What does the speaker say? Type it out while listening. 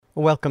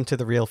Welcome to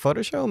the Real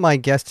Photo Show. My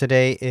guest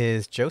today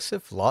is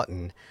Joseph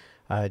Lawton.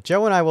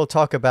 Joe and I will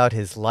talk about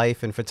his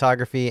life in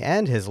photography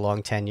and his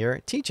long tenure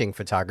teaching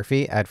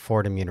photography at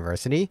Fordham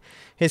University.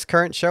 His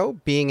current show,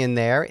 Being in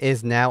There,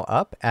 is now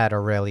up at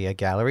Aurelia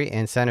Gallery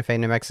in Santa Fe,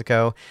 New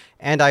Mexico,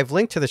 and I've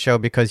linked to the show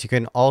because you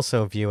can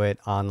also view it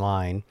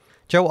online.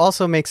 Joe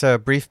also makes a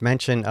brief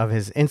mention of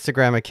his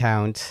Instagram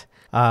account,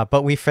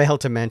 but we failed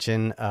to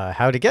mention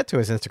how to get to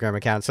his Instagram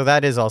account, so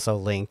that is also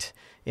linked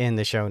in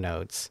the show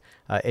notes.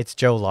 It's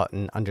Joe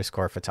Lawton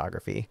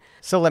 _photography.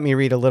 So let me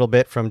read a little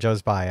bit from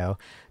Joe's bio.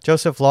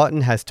 Joseph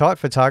Lawton has taught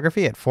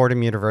photography at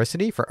Fordham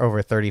University for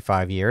over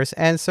 35 years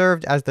and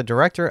served as the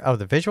director of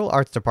the Visual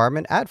Arts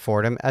Department at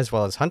Fordham, as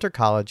well as Hunter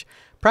College,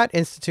 Pratt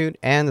Institute,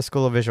 and the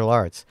School of Visual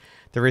Arts.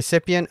 The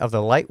recipient of the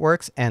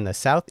Lightworks and the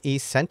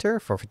Southeast Center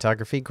for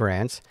Photography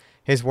grants,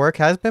 his work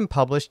has been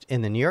published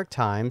in the New York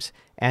Times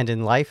and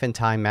in Life and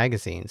Time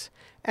magazines,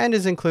 and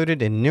is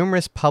included in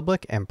numerous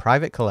public and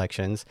private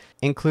collections,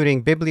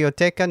 including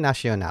Biblioteca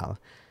Nacional.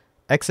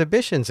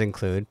 Exhibitions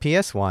include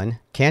PS1,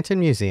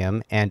 Canton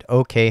Museum, and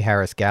O.K.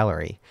 Harris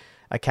Gallery.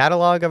 A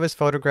catalog of his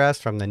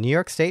photographs from the New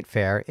York State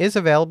Fair is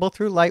available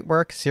through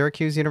Lightwork,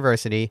 Syracuse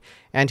University,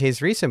 and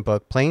his recent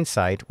book, Plain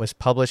Sight, was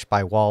published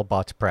by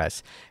Walbot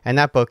Press. And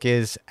that book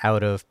is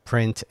out of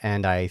print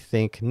and I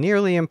think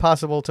nearly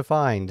impossible to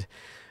find.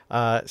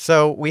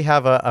 So we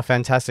have a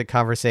fantastic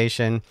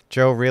conversation.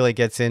 Joe really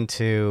gets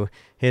into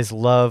his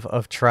love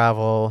of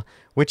travel,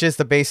 which is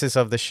the basis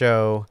of the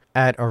show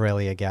at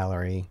Aurelia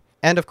Gallery.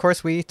 And of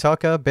course, we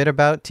talk a bit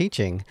about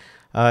teaching.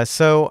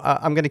 So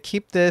I'm going to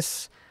keep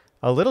this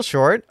a little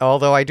short,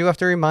 although I do have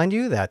to remind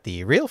you that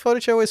the Real Photo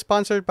Show is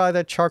sponsored by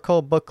the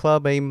Charcoal Book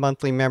Club, a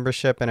monthly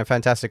membership and a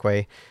fantastic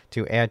way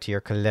to add to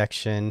your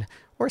collection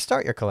or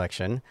start your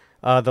collection.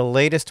 The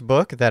latest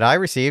book that I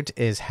received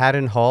is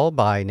Haddon Hall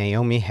by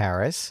Naomi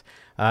Harris.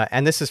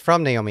 And this is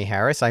from Naomi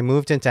Harris. I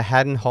moved into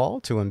Haddon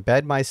Hall to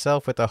embed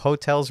myself with the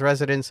hotel's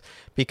residents,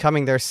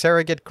 becoming their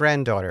surrogate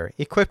granddaughter.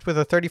 Equipped with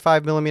a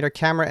 35mm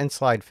camera and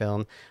slide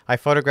film, I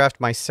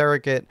photographed my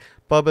surrogate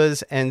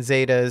Bubbas and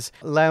Zetas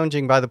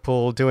lounging by the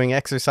pool, doing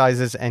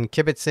exercises and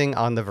kibitzing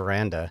on the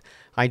veranda.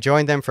 I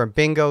joined them for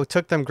bingo,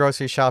 took them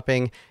grocery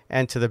shopping,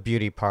 and to the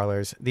beauty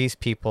parlors. These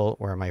people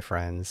were my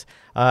friends.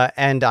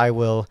 And I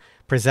will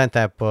present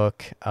that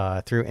book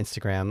through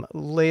Instagram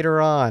later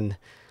on.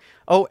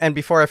 Oh, and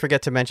before I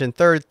forget to mention,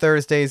 Third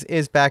Thursdays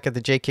is back at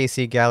the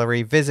JKC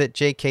Gallery. Visit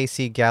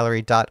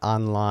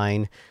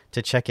jkcgallery.online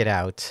to check it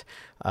out.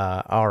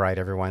 All right,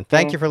 everyone.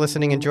 Thank you for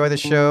listening. Enjoy the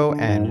show,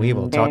 and we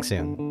will talk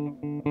soon.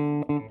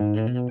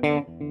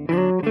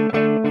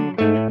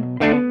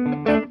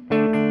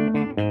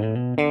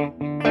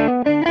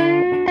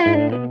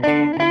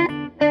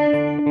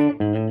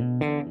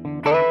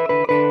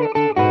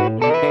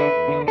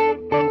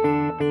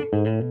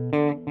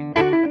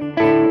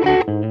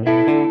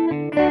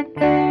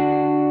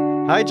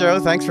 Hi, Joe.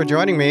 Thanks for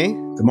joining me.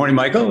 Good morning,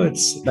 Michael.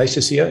 It's nice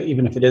to see you,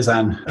 even if it is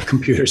on a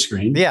computer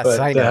screen. Yes, but,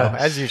 I know,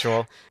 as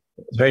usual.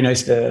 It's very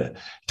nice to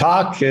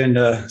talk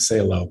and say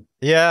hello.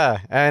 Yeah,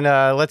 and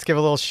let's give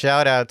a little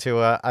shout out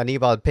to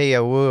Anibal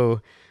Peyawu,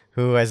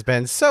 who has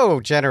been so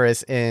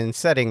generous in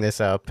setting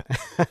this up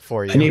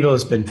for you. Anibal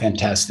has been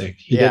fantastic.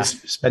 He did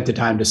spend the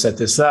time to set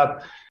this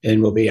up,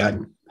 and we'll be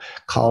on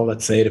call,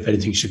 let's say, if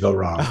anything should go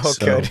wrong. Oh,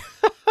 so, good.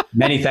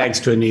 Many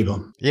thanks to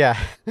Anibal. Yeah.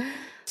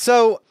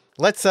 So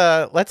let's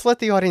let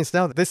the audience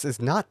know that this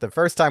is not the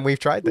first time we've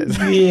tried this.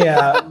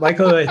 Yeah,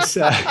 Michael, it's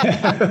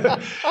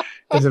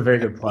a very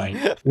good point.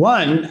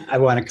 One, I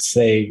want to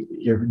say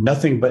you're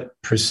nothing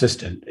but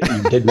persistent.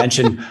 You did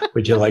mention,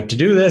 would you like to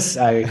do this?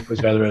 I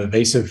was rather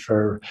evasive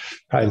for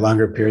probably a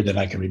longer period than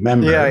I can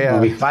remember. Yeah.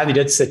 When we finally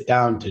did sit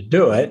down to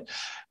do it,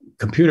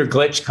 computer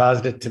glitch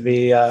caused it to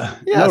be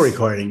no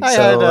recording. I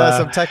had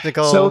some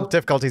technical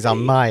difficulties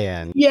on my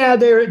end. Yeah,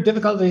 there are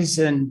difficulties,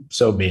 and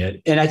so be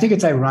it. And I think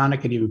it's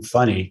ironic and even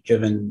funny,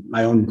 given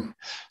my own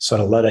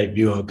sort of Luddite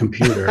view of a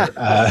computer.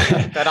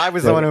 That I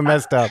was the one who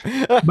messed up.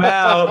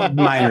 Well,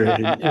 minor.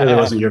 It really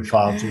wasn't your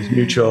fault. It was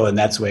mutual, and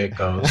that's the way it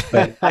goes.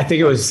 But I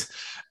think it was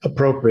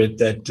appropriate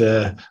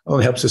that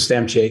only helps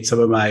substantiate some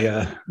of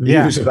my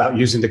views about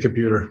using the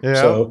computer.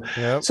 So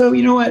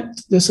you know what?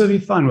 This will be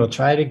fun. We'll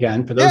try it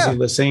again. For those who are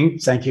listening,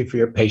 thank you for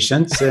your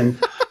patience. And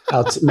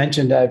I'll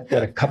mention I've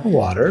got a cup of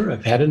water.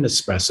 I've had an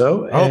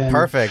espresso. Oh,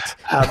 perfect.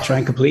 I'll try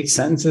and complete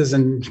sentences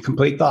and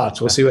complete thoughts.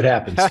 We'll see what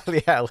happens.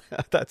 Yeah,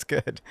 that's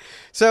good.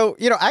 So,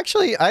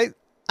 actually, I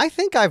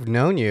think I've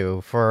known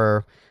you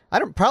for, I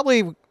don't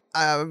know,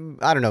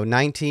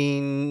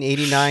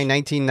 1989,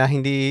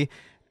 1990.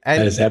 And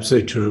that is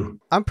absolutely true.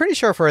 I'm pretty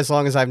sure for as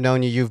long as I've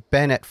known you, you've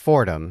been at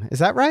Fordham. Is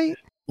that right?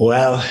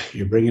 Well,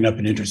 you're bringing up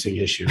an interesting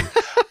issue.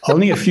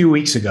 Only a few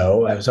weeks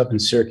ago, I was up in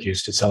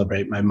Syracuse to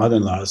celebrate my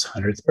mother-in-law's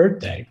 100th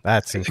birthday.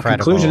 That's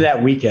incredible. The conclusion of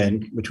that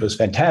weekend, which was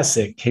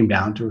fantastic, came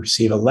down to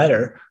receive a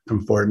letter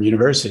from Fordham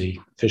University,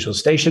 official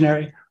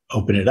stationery,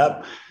 open it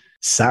up,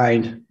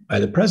 signed by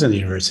the president of the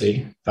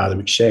university, Father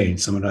McShane,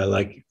 someone I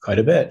like quite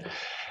a bit.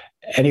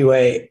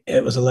 Anyway,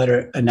 it was a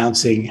letter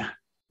announcing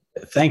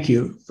Thank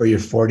you for your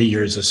 40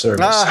 years of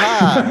service. So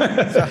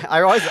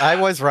I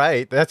was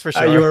right. That's for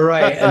sure. You were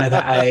right. And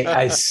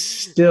I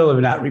still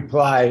have not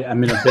replied.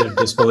 I'm in a bit of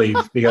disbelief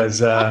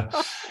because I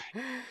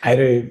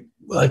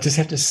just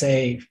have to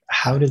say,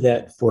 how did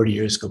that 40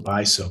 years go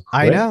by so quick?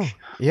 I know.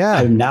 Yeah.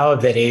 I'm now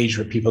at that age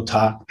where people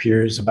talk,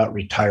 peers, about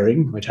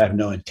retiring, which I have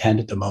no intent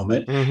at the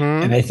moment. Mm-hmm.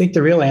 And I think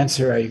the real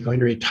answer, are you going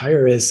to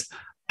retire, is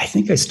I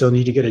think I still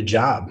need to get a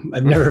job.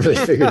 I've never really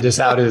figured this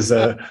out as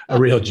a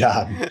real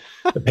job.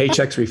 The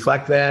paychecks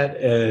reflect that,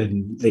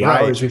 and the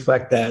hours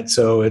reflect that.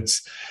 So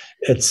it's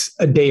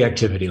a day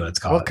activity, let's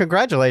call it. Well,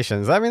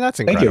 congratulations. I mean, that's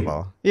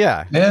incredible.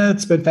 Yeah. Yeah,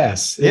 it's been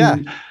fast. Yeah.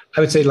 And I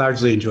would say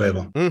largely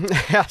enjoyable. Mm-hmm.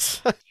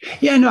 Yes.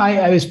 Yeah, no,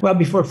 I was, well,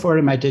 before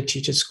Fordham, I did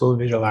teach at School of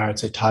Visual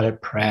Arts. I taught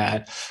at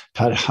Pratt,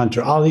 taught at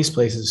Hunter. All these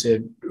places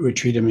were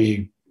treated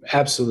me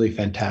absolutely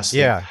fantastic.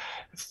 Yeah.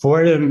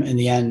 Fordham, in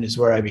the end, is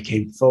where I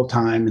became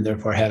full-time and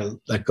therefore had to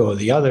let go of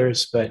the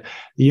others. But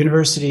the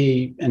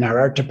university and our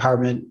art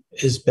department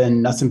has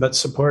been nothing but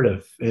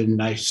supportive.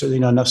 And I certainly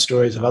know enough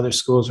stories of other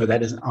schools where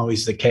that isn't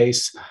always the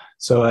case.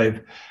 So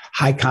I've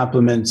high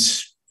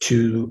compliments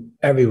to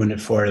everyone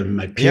at Fordham,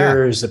 my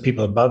peers, the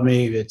people above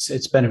me.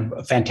 It's been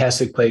a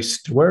fantastic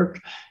place to work,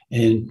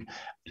 and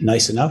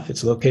nice enough.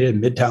 It's located in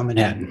Midtown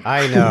Manhattan.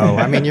 I know.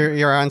 I mean,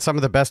 you're on some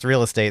of the best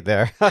real estate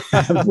there.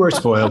 We're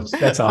spoiled.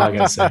 That's all I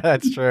gotta say.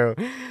 That's true.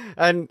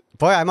 And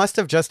boy, I must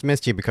have just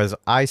missed you because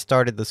I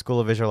started the School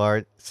of Visual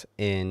Arts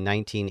in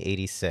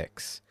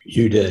 1986.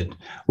 You did.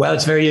 Well,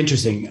 it's very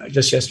interesting.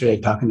 Just yesterday,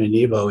 talking to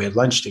Nebo, we had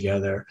lunch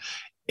together.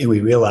 And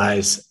we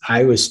realized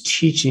I was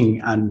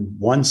teaching on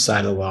one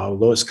side of the wall.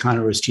 Lois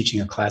Connor was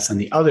teaching a class on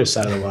the other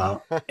side of the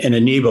wall, and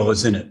Nebo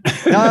was in it.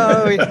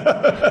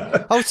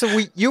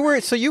 You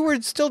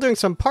were still doing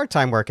some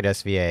part-time work at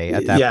SVA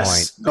at that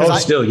point. Oh,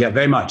 still, yeah,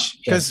 very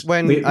much. Because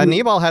when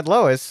Nebo had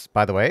Lois,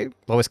 by the way,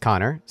 Lois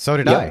Connor, so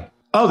did I.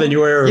 Oh, then you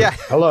were. Yeah.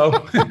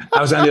 Hello.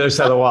 I was on the other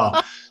side of the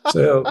wall.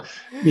 So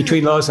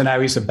between Lois and I,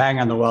 we used to bang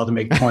on the wall to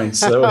make points.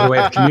 So it was a way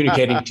of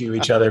communicating to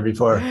each other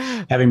before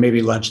having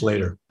maybe lunch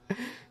later.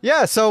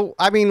 Yeah, so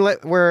I mean,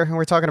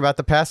 we're talking about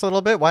the past a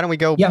little bit. Why don't we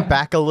go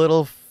back a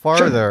little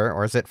farther,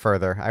 or is it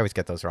further? I always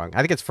get those wrong.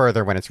 I think it's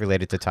further when it's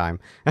related to time.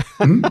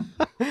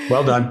 Mm-hmm.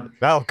 Well done.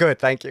 Oh, good,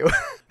 thank you.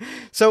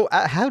 So,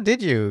 how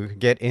did you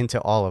get into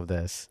all of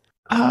this?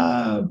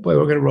 Boy,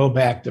 we're going to roll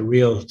back the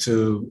reel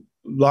to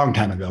a long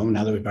time ago.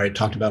 Now that we've already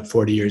talked about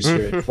 40 years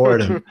here at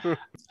Fordham,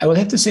 I would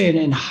have to say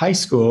in high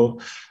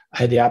school, I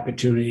had the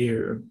opportunity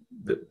of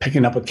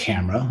picking up a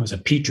camera. It was a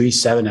Petrie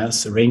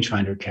 7S, a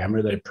rangefinder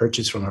camera that I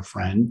purchased from a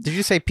friend. Did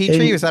you say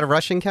Petrie? Was that a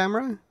Russian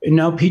camera?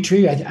 No,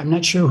 Petrie. I'm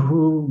not sure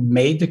who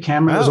made the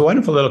camera. It was a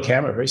wonderful little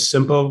camera, very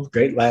simple,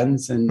 great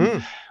lens.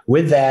 And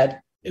with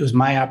that, it was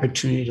my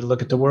opportunity to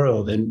look at the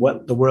world. And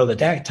what the world at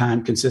that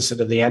time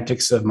consisted of the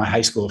antics of my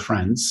high school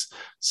friends,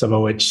 some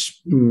of which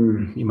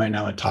you might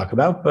not want to talk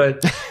about,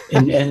 but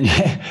and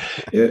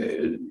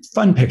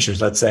fun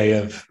pictures, let's say,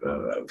 of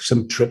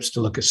some trips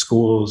to look at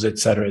schools, et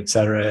cetera,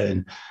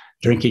 and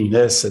drinking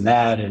this and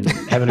that and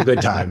having a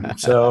good time.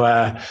 So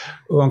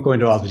we won't go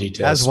into all the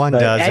details. As one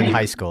does in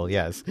high school,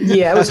 yes.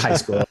 Yeah, it was high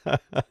school.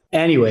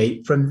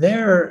 Anyway, from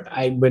there,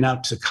 I went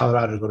out to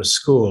Colorado to go to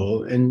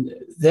school. And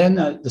then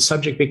the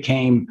subject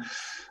became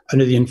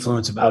under the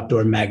influence of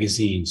outdoor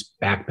magazines,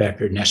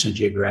 Backpacker, National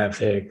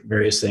Geographic,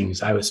 various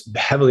things. I was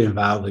heavily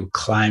involved in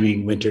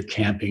climbing, winter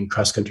camping,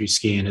 cross-country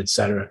skiing, et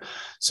cetera.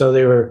 So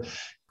they were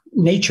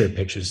nature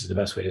pictures is the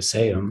best way to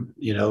say them,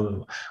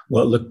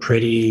 what looked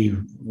pretty,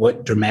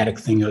 what dramatic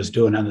thing I was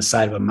doing on the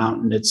side of a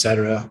mountain, et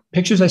cetera.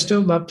 Pictures I still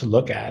love to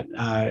look at.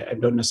 I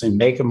don't necessarily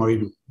make them or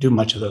even do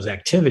much of those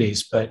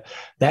activities, but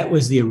that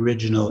was the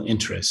original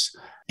interest.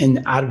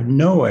 And out of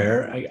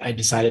nowhere, I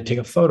decided to take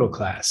a photo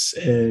class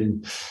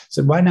and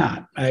said, why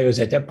not? I was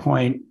at that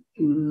point,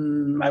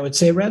 I would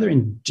say, a rather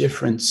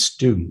indifferent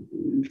student.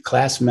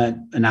 Class meant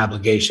an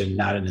obligation,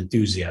 not an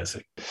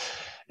enthusiasm.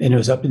 And it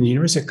was up in the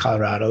University of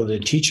Colorado. The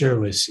teacher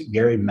was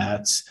Gary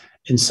Metz.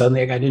 And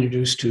suddenly I got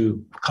introduced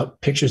to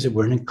pictures that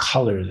weren't in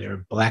color. They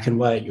were black and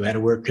white. You had to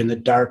work in the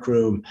dark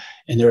room.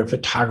 And there were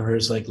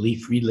photographers like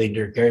Lee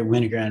Friedlander, Gary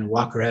Winogrand,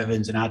 Walker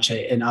Evans, and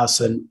Ache. And all of a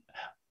sudden,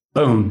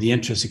 boom, the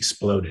interest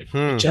exploded.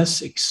 It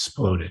just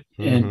exploded.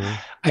 And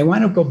I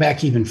want to go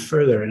back even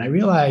further. And I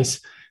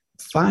realized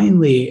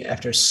finally,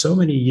 after so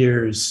many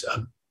years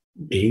of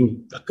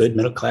being a good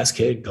middle-class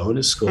kid, going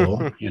to school,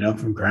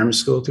 from grammar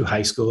school to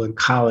high school and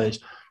college,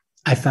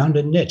 I found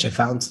a niche. I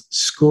found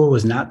school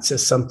was not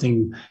just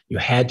something you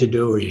had to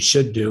do or you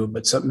should do,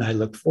 but something I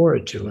looked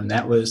forward to. And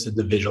that was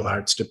the visual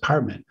arts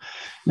department.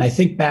 And I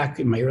think back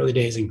in my early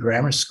days in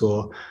grammar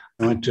school,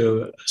 I went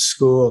to a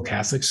school,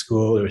 Catholic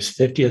school. There was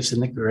 50 of us in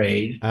the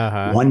grade.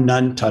 One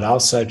nun taught all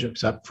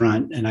subjects up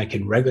front. And I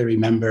can regularly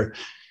remember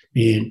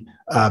being,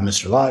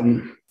 Mr.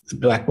 Lawton, the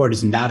blackboard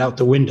is not out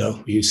the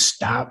window. You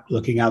stop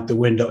looking out the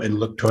window and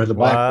look toward the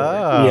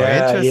blackboard.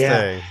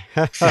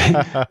 Interesting.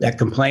 That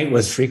complaint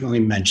was frequently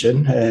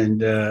mentioned.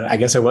 And I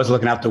guess I was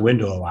looking out the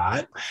window a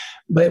lot.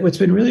 But what's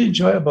been really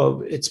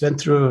enjoyable, it's been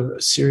through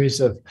a series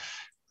of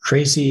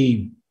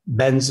crazy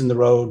bends in the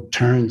road,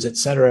 turns,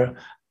 etc.,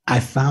 I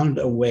found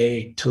a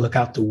way to look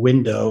out the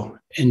window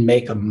and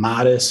make a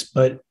modest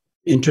but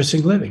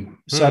interesting living.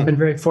 So I've been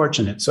very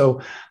fortunate.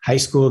 So high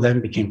school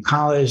then became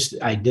college.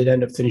 I did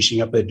end up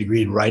finishing up a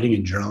degree in writing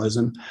and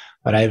journalism,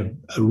 but I have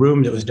a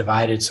room that was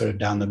divided sort of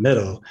down the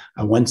middle.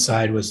 On one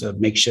side was a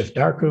makeshift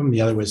darkroom.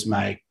 The other was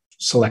my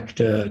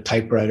select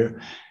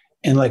typewriter.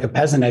 And like a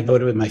peasant, I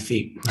voted with my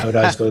feet. I would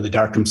always go to the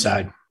darkroom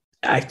side.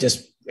 I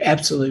just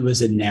absolutely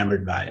was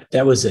enamored by it.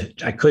 That was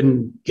it. I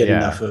couldn't get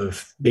enough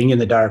of being in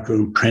the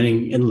darkroom,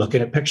 printing and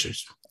looking at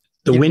pictures.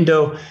 The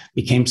window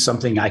became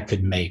something I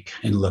could make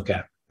and look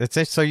at. That's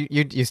it. So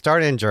you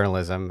started in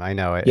journalism, I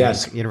know, at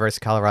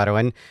University of Colorado.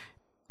 And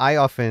I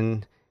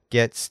often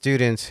get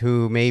students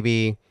who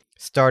maybe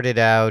started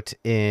out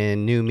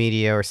in new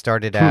media or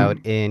started out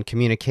in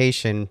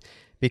communication,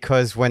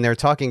 because when they're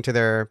talking to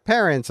their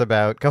parents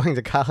about going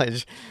to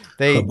college,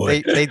 they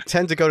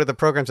tend to go to the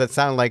programs that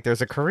sound like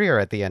there's a career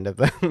at the end of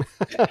them.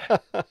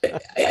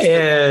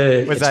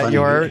 Was that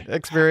your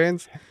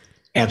experience?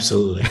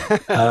 Absolutely.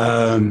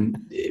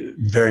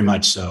 Very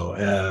much so.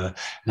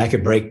 And I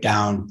could break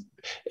down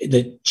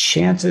the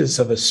chances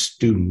of a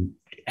student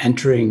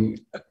entering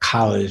a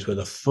college with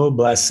a full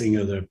blessing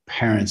of their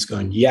parents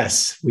going,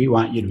 yes, we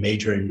want you to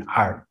major in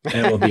art.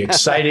 And it will be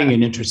exciting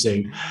and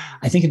interesting.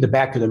 I think in the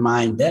back of their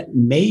mind, that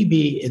may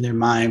be in their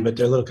mind, but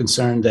they're a little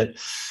concerned that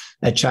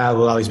that child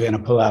will always be on a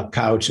pull-out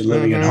couch and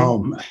living at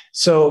home.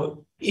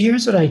 So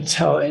here's what I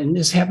tell, and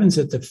this happens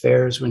at the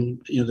fairs when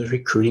there's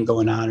recruiting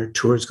going on or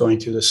tours going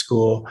through the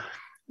school.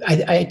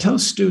 I tell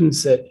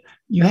students that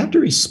you have to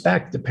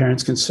respect the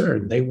parents'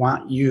 concern. They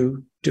want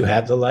you to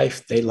have the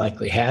life they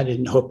likely had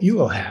and hope you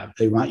will have.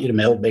 They want you to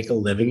make a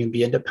living and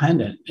be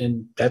independent.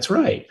 And that's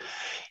right.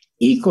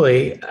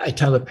 Equally, I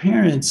tell the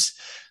parents,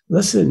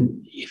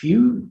 listen, if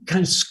you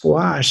kind of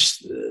squash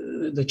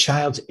the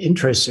child's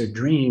interest or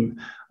dream,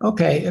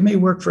 okay, it may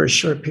work for a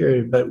short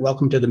period, but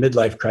welcome to the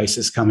midlife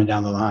crisis coming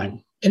down the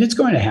line. And it's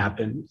going to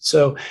happen.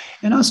 So,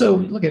 and also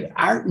look at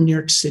art in New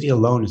York City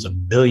alone is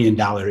 $1 billion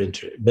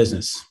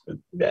business,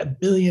 $1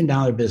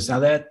 billion business. Now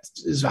that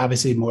is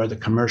obviously more the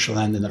commercial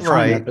end than the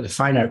fine art, but the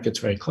fine art gets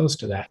very close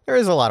to that. There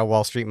is a lot of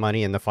Wall Street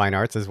money in the fine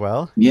arts as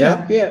well.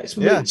 Yeah.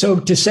 So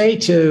to say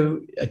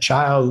to a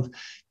child,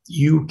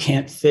 you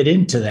can't fit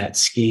into that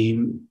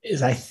scheme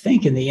is, I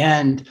think, in the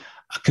end,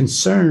 a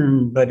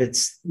concern, but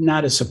it's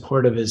not as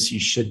supportive as you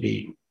should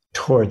be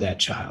toward that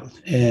child.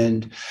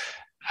 And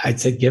I'd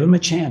say give them a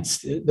chance.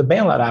 The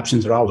bailout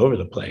options are all over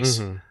the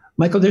place.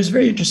 Michael, there's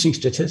very interesting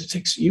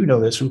statistics. You know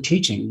this from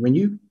teaching. When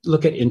you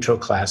look at intro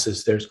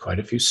classes, there's quite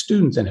a few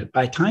students in it.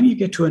 By the time you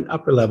get to an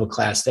upper level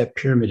class, that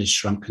pyramid is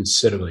shrunk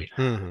considerably.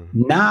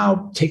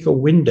 Now take a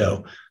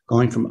window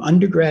going from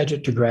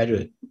undergraduate to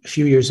graduate, a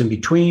few years in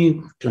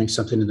between, doing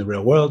something in the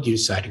real world, you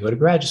decide to go to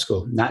graduate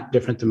school. Not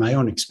different than my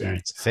own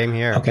experience. Same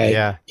here. Okay.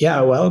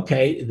 Yeah. Well,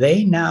 okay.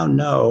 They now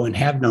know and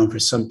have known for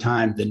some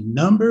time the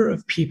number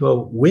of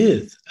people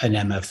with an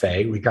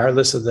MFA,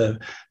 regardless of the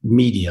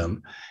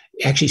medium,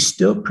 actually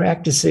still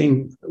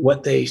practicing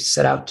what they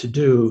set out to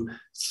do,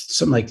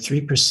 something like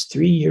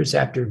 3 years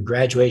after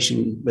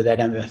graduation with that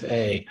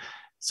MFA.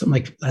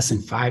 Something like less than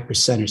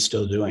 5% are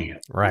still doing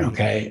it. Right.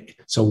 Okay.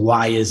 So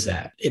why is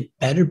that? It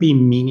better be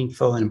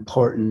meaningful and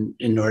important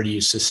in order to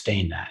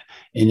sustain that.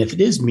 And if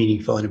it is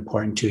meaningful and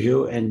important to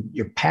you and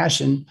your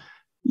passion,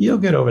 you'll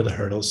get over the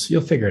hurdles.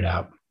 You'll figure it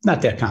out.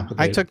 Not that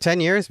complicated. I took 10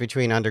 years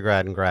between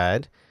undergrad and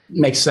grad.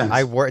 Makes sense.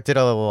 I did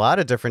a lot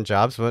of different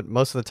jobs, but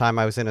most of the time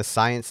I was in a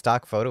science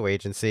stock photo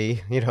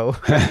agency,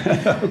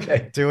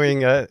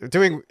 doing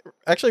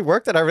actually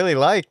work that I really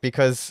liked,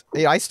 because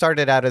I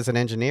started out as an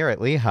engineer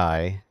at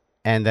Lehigh.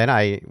 And then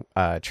I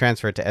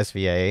transferred to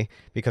SVA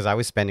because I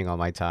was spending all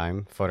my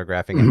time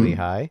photographing at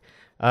Lehigh.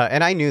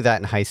 And I knew that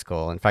in high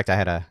school. In fact, I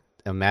had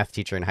a math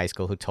teacher in high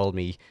school who told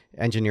me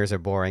engineers are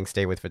boring,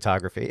 stay with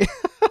photography.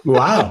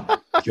 Wow.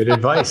 Good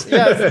advice.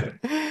 Yes.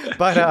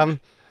 But,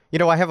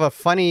 I have a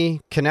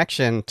funny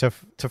connection to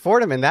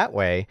Fordham in that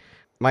way.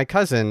 My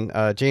cousin,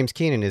 James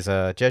Keenan, is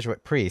a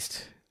Jesuit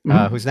priest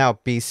who's now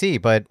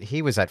BC, but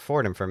he was at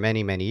Fordham for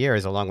many, many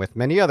years, along with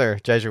many other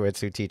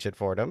Jesuits who teach at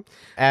Fordham.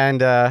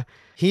 And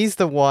he's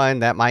the one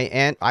that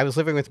I was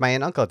living with my aunt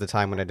and uncle at the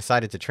time when I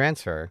decided to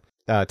transfer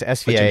to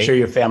SVA. Which I'm sure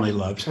your family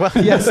loved. Well,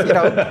 yes,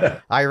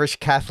 Irish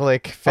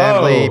Catholic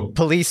family,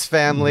 police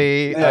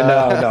family.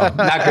 No,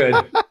 not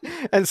good.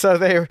 And so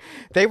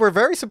they were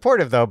very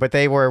supportive, though, but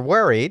they were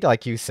worried,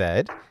 like you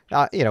said,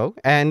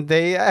 and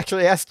they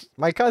actually asked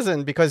my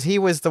cousin, because he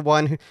was the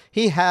one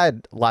he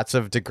had lots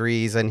of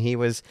degrees and he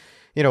was,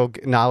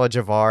 knowledge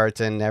of art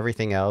and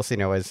everything else,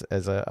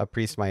 as a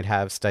priest might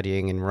have,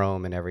 studying in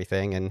Rome and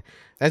everything.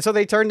 And so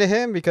they turned to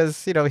him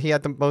because, he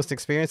had the most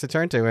experience to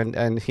turn to.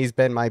 And he's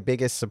been my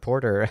biggest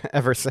supporter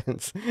ever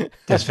since.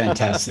 That's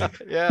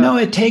fantastic. Yeah. No,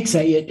 it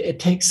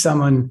takes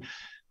someone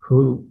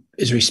who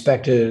is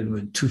respected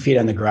with 2 feet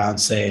on the ground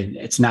saying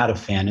it's not a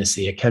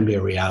fantasy. It can be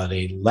a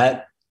reality.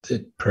 Let the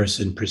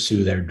person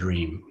pursue their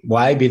dream.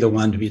 Why be the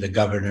one to be the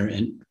governor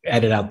and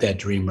edit out that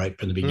dream right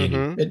from the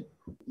beginning?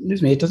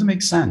 Excuse me, it doesn't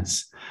make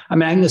sense. I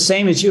mean, I'm the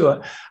same as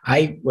you.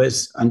 I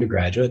was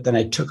undergraduate, then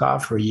I took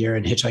off for a year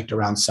and hitchhiked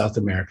around South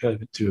America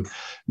to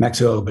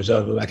Mexico,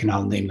 Brazil. I can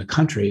all name the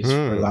countries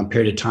for a long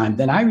period of time.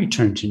 Then I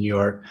returned to New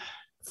York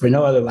for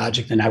no other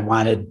logic than I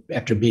wanted,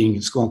 after being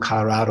in school in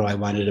Colorado, I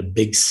wanted a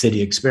big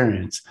city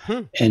experience.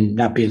 And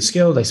not being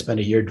skilled, I spent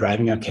a year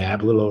driving a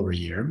cab, a little over a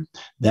year.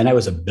 Then I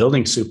was a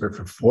building super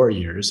for 4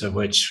 years, of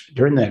which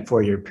during that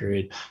 4-year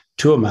period,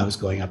 2 of them I was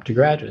going up to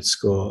graduate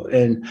school.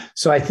 And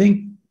so I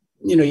think,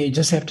 you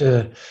just have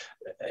to,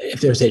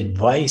 if there's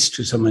advice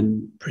to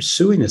someone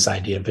pursuing this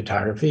idea of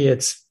photography,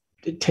 it's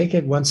take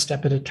it one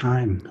step at a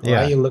time. Yeah.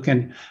 Why are you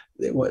looking?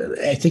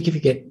 I think if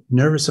you get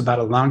nervous about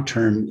a long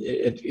term,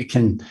 it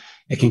can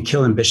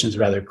kill ambitions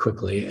rather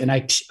quickly. And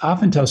I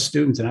often tell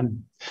students,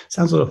 and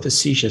sounds a little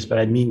facetious, but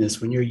I mean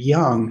this: when you're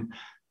young,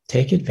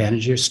 take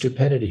advantage of your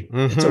stupidity.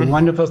 It's a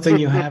wonderful thing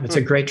you have. It's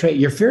a great trait.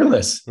 You're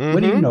fearless.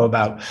 What do you know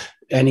about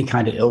any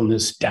kind of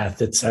illness,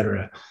 death,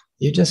 etc.?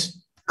 You just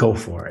go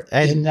for it,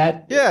 and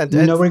that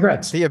no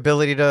regrets. The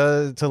ability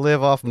to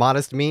live off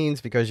modest means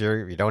because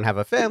you don't have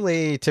a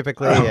family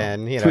typically,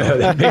 and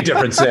big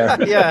difference there.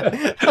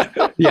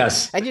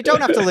 Yes, and you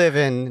don't have to live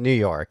in New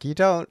York. You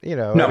don't,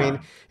 No. I mean,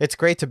 it's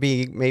great to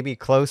be maybe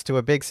close to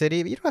a big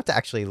city, but you don't have to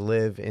actually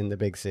live in the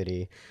big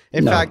city.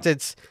 In fact,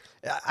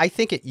 I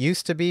think it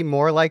used to be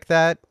more like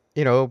that.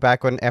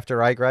 Back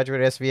after I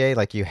graduated SVA,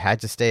 like you had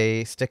to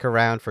stick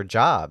around for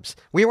jobs.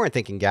 We weren't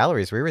thinking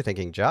galleries. We were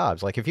thinking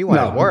jobs. Like if you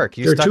wanted to work,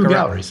 you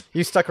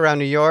stuck around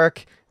New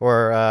York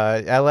or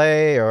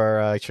LA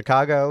or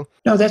Chicago.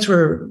 No, that's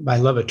where my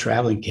love of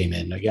traveling came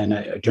in.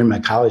 Again, during my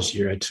college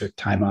year, I took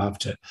time off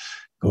to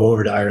go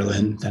over to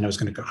Ireland. Then I was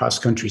going to cross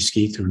country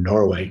ski through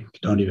Norway.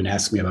 Don't even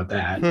ask me about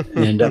that. And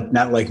ended up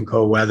not liking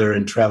cold weather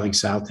and traveling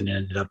south, and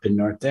ended up in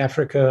North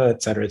Africa,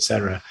 et cetera, et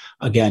cetera.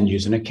 Again,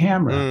 using a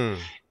camera.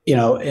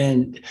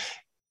 And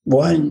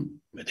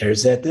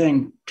there's that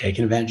thing,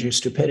 taking advantage of your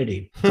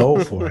stupidity.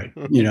 Go for it.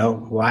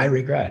 Why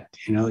regret?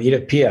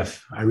 Edith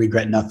Piaf, I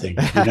regret nothing.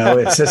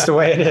 It's just the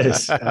way it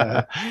is.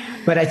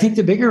 But I think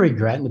the bigger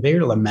regret and the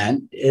bigger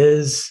lament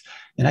is,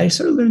 and I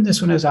sort of learned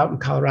this when I was out in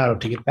Colorado.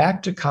 To get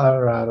back to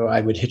Colorado,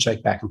 I would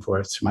hitchhike back and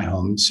forth to my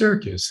home in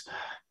Syracuse.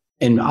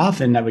 And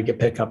often I would get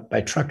picked up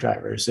by truck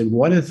drivers. And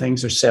one of the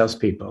things are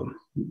salespeople.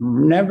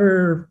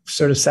 Never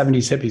sort of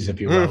 70s hippies, if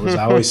you will. It was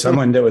always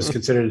someone that was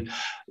considered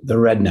the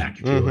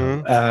redneck, if you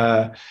will.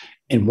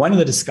 And one of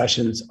the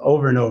discussions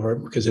over and over,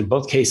 because in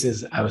both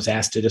cases, I was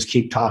asked to just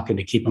keep talking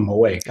to keep them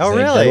awake. Oh,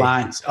 really?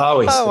 Lines,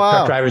 always. Wow.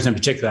 Truck drivers in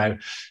particular,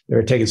 they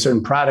were taking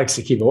certain products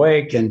to keep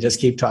awake and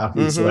just keep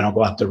talking so I don't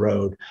go off the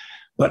road.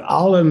 But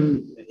all of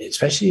them,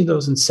 especially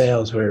those in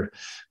sales, were,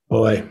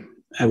 boy,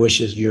 I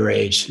wish as your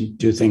age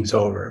do things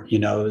over.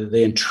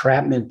 The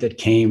entrapment that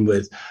came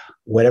with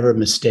whatever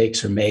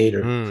mistakes are made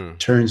or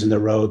turns in the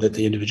road that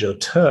the individual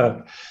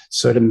took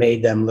sort of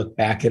made them look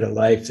back at a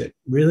life that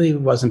really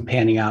wasn't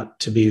panning out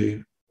to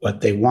be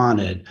what they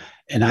wanted.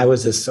 And I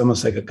was this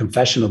almost like a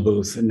confessional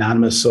booth,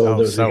 anonymous soul.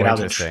 Oh, so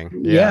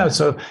interesting.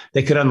 So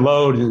they could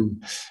unload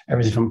and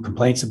everything from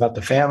complaints about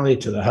the family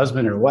to the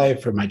husband or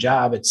wife or my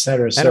job, et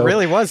cetera. And it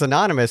really was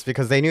anonymous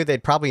because they knew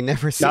they'd probably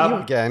never see you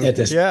again. At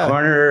this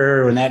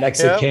corner, when that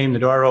exit came, the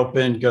door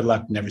opened, good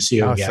luck, never see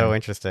you again. Oh, so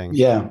interesting.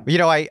 Yeah.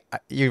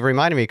 You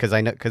reminded me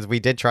because we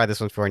did try this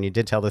one before and you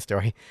did tell the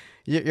story.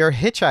 Your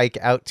hitchhike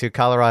out to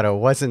Colorado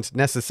wasn't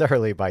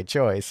necessarily by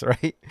choice,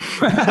 right?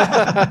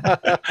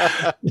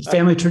 It's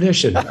family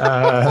tradition.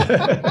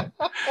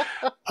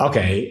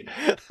 Okay.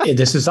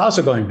 This is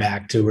also going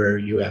back to where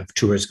you have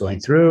tours going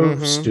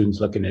through, students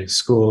looking at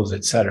schools,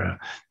 et cetera.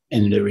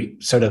 And the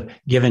sort of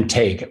give and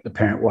take, the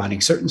parent wanting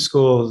certain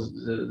schools,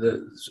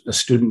 the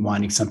student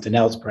wanting something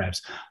else,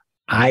 perhaps.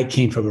 I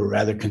came from a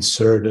rather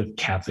conservative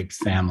Catholic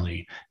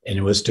family, and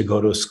it was to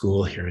go to a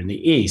school here in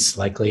the East,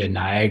 likely a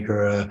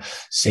Niagara,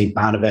 St.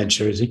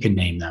 Bonaventure's, you can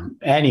name them.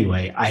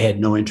 Anyway, I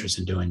had no interest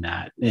in doing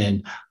that.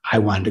 And I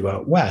wanted to go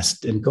out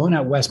West. And going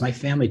out West, my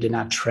family did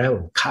not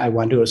travel. I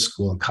wanted to go to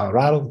school in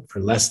Colorado for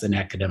less than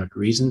academic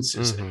reasons.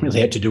 It really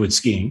had to do with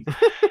skiing.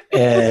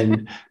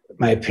 And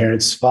my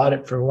parents fought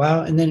it for a while.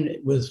 And then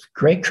with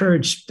great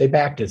courage, they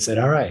backed it, said,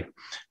 all right.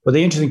 Well,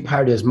 the interesting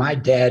part is my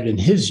dad in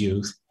his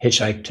youth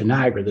hitchhiked to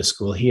Niagara, the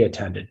school he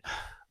attended.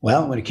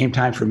 Well, when it came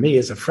time for me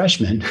as a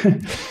freshman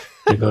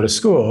to go to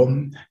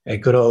school, a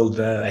good old,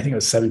 I think I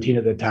was 17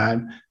 at the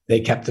time, they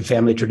kept the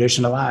family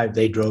tradition alive.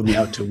 They drove me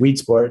out to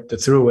Weedsport, the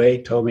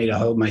thruway, told me to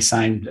hold my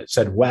sign that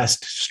said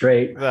West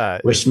straight,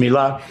 wished me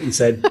luck, and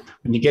said,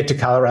 when you get to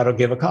Colorado,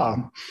 give a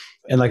call.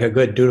 And like a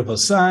good, dutiful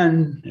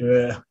son,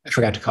 I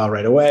forgot to call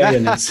right away,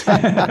 and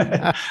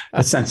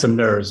it sent some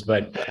nerves.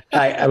 But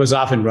I was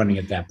off and running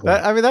at that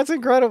point. That's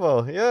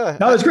incredible. Yeah.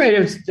 No, it was great. It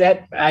was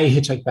that I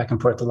hitchhiked back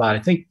and forth a lot. I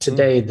think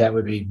today that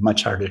would be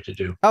much harder to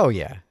do. Oh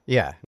yeah,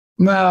 yeah.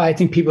 Well, I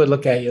think people would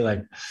look at you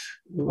like,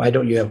 why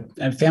don't you have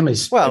and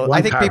families? Like Well, I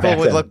one think car back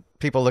then.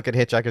 people look at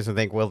hitchhikers and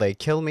think, will they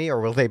kill me or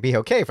will they be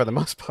okay for the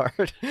most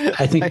part?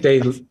 I think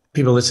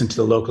people listen to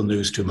the local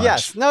news too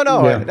Yes. much. No,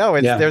 no, Yeah, no.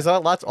 yeah. There's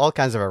all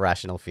kinds of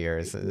irrational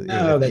fears.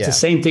 No, that's the Yeah.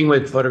 same thing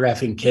with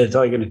photographing kids.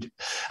 Oh, you're gonna do,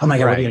 oh my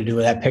God, what are you Right. gonna do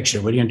with that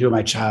picture? What are you gonna do with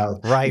my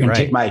child? Right. You're gonna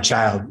take Right. my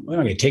child. Well,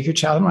 I'm gonna take your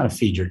child. I'm gonna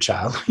feed your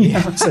child.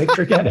 Yeah. It's like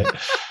forget it.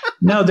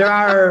 No, there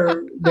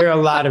are a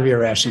lot of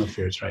irrational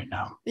fears right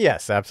now.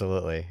 Yes,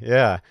 absolutely.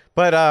 Yeah.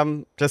 But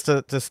just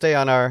to stay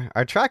on our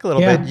track a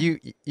little bit,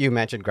 Yeah, you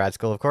mentioned grad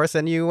school, of course,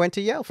 and you went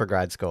to Yale for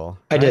grad school,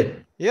 I right?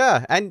 did.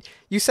 Yeah. And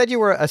you said you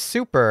were a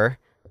super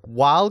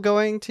while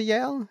going to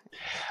Yale?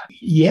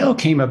 Yale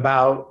came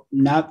about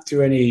not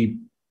through any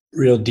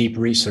real deep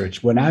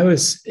research. When I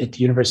was at the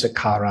University of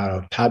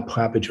Colorado, Todd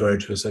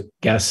Papageorge was a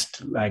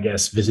guest, I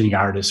guess, visiting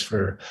artist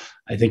for,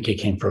 I think he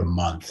came for a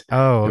month.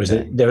 Oh, There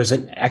okay. there was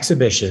an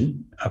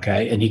exhibition,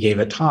 okay, and he gave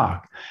a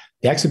talk.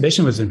 The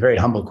exhibition was in very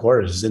humble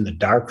quarters, it was in the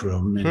dark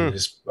room in Hmm.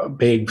 this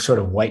big sort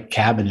of white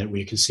cabinet where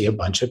you could see a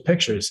bunch of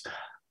pictures.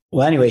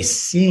 Well, anyway,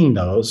 seeing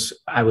those,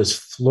 I was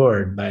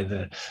floored by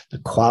the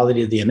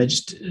quality of the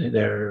image,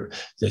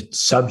 the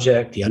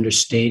subject, the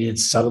understated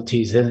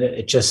subtleties in it.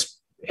 It just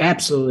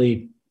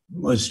absolutely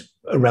was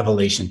a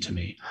revelation to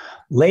me.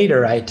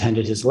 Later, I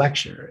attended his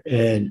lecture,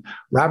 and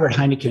Robert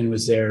Heineken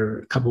was there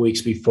a couple of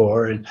weeks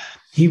before, and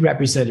he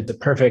represented the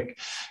perfect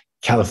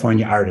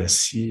California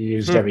artist. He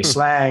used every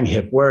slang,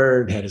 hip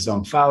word, had his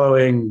own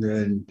following,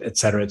 and et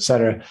cetera, et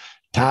cetera.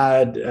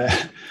 Todd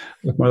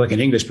looked more like an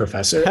English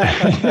professor,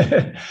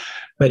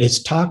 but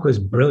his talk was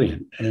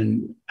brilliant.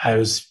 And I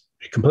was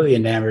completely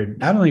enamored,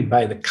 not only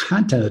by the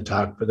content of the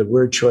talk, but the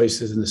word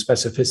choices and the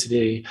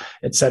specificity,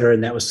 et cetera.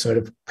 And that was sort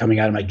of coming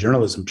out of my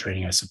journalism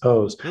training, I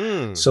suppose.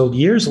 Hmm. So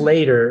years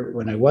later,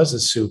 when I was a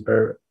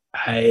super,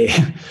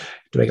 I,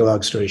 to make a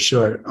long story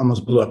short,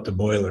 almost blew up the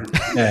boiler.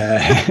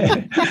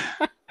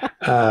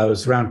 It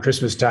was around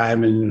Christmas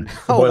time and the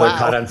Oh, boiler wow.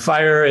 caught on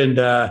fire. And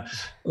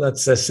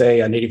let's just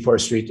say on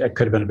 84th Street, that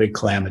could have been a big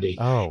calamity.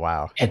 Oh,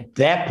 wow. At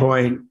that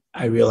point,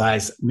 I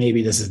realized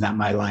maybe this is not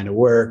my line of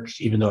work,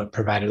 even though it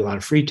provided a lot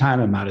of free time,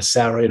 amount of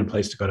salary, and a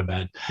place to go to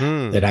bed,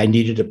 Hmm. that I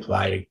needed to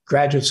apply to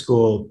graduate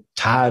school.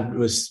 Todd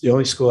was the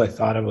only school I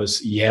thought of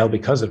was Yale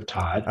because of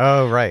Todd,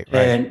 Oh, right,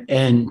 right.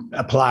 and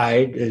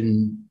applied,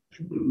 and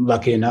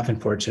lucky enough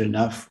and fortunate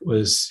enough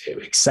was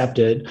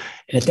accepted.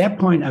 And at that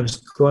point, I was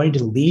going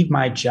to leave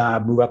my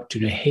job, move up to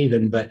New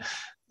Haven, but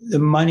the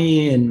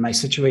money and my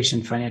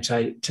situation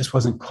financially just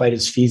wasn't quite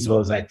as feasible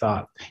as I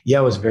thought.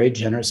 Yale was very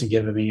generous in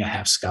giving me a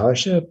half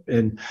scholarship.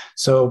 And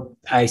so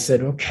I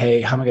said,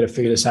 okay, how am I going to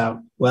figure this out?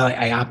 Well,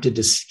 I opted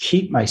to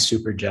keep my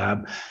super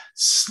job.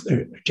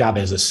 Job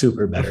as a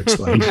super, better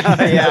explained.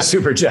 Yeah.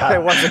 Super job.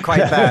 It wasn't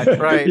quite that,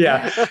 right?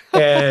 Yeah.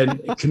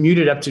 And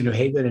commuted up to New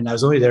Haven. And I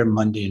was only there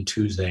Monday and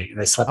Tuesday. And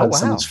I slept Oh, on wow.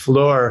 someone's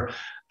floor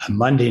on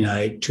Monday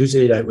night.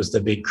 Tuesday night was the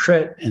big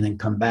crit, and then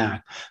come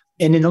back.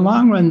 And in the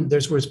long run,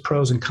 was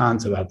pros and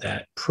cons about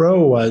that.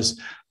 Pro was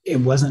it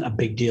wasn't a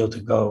big deal to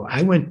go.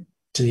 I went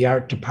to the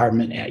art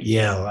department at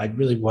Yale. I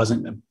really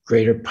wasn't a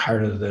greater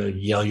part of the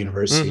Yale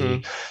University.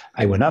 Mhm.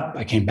 I went up,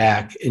 I came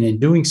back, and in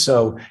doing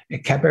so,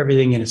 it kept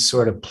everything in its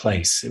sort of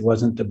place. It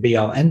wasn't the be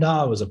all end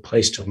all. It was a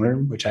place to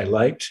learn, which I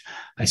liked.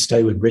 I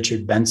studied with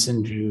Richard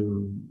Benson,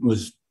 who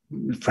was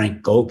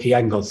Frank Golke.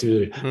 I can go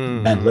through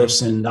Ben Mhm.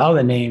 Lifson, all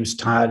the names,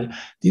 Todd.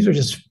 These are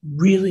just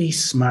really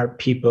smart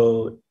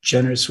people,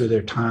 generous with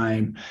their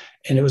time.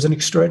 And it was an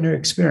extraordinary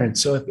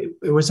experience. So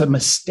it was a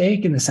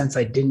mistake in the sense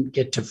I didn't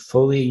get to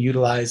fully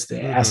utilize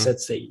the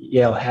assets that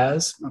Yale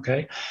has.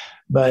 Okay.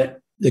 But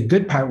the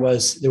good part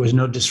was there was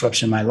no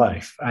disruption in my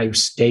life. I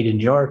stayed in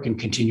New York and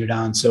continued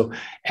on. So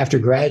after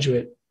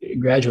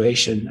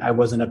graduation, I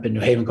wasn't up in New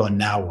Haven going,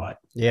 now what?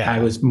 Yeah. I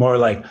was more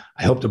like,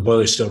 I hope the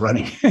boiler's still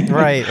running.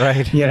 Right,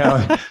 right. You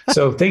know,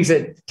 so things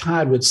that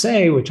Todd would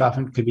say, which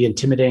often could be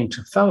intimidating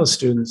to fellow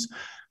students,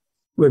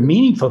 were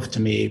meaningful to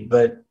me,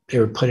 but they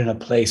were put in a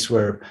place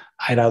where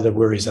I had other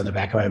worries on the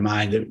back of my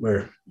mind that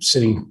were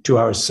sitting 2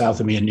 hours south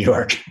of me in New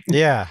York.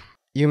 Yeah.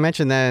 You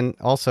mentioned then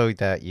also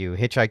that you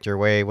hitchhiked your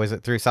way. Was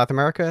it through South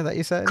America that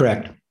you said?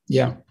 Correct.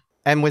 Yeah.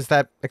 And was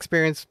that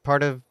experience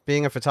part of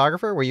being a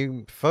photographer? Were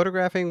you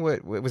photographing?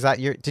 Was that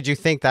did you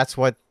think that's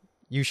what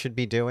you should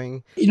be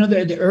doing? You know,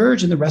 the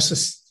urge and the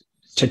restless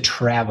to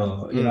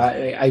travel, you know,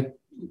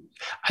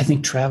 I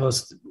think travel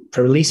is,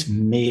 for at least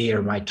me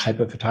or my type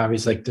of photography,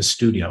 is like the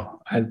studio.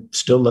 I'm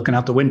still looking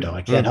out the window.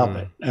 I can't help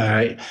it. All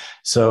right.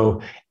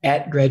 So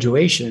at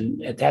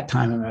graduation, at that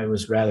time, I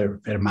was rather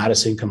at a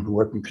modest income from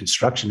working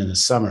construction in the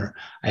summer.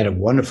 I had a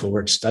wonderful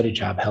work study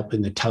job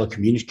helping the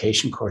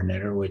telecommunication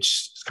coordinator,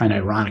 which is kind of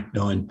ironic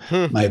knowing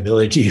my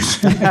ability to use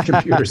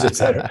computers, et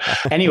cetera.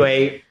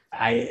 Anyway,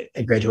 I,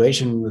 at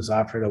graduation, was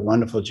offered a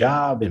wonderful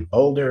job in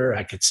Boulder.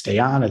 I could stay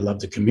on. I love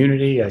the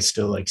community. I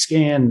still like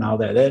skiing and all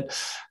that.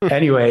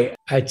 Anyway,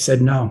 I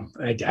said no.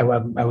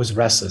 I was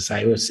restless.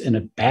 I was in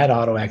a bad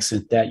auto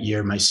accident that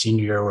year, my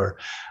senior year, where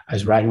I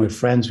was riding with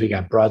friends. We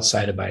got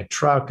broadsided by a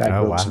truck. I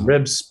broke some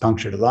ribs,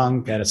 punctured a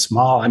lung, got a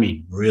small, I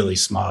mean, really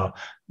small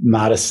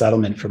modest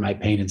settlement for my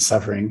pain and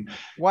suffering.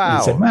 Wow.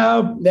 And said,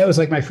 well, that was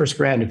like my first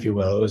grant, if you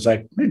will. It was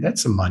like, hey,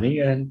 that's some money.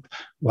 And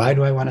why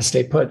do I want to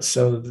stay put?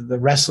 So the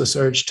restless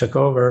urge took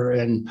over.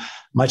 And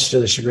much to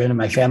the chagrin of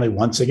my family,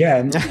 once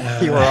again,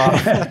 you were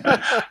off.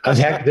 I was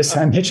this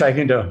time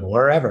hitchhiking to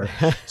wherever.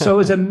 So it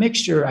was a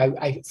mixture.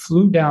 I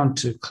flew down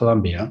to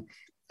Colombia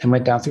and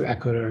went down through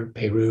Ecuador,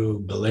 Peru,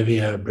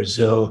 Bolivia,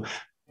 Brazil,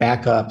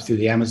 back up through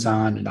the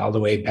Amazon and all the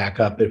way back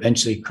up,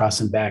 eventually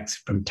crossing back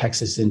from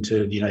Texas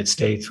into the United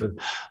States with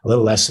a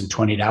little less than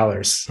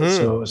 $20.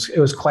 So it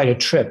was quite a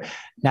trip.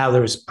 Now,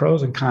 there was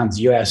pros and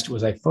cons. You asked,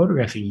 was I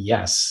photographing?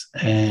 Yes.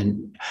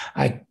 And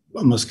I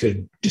almost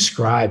could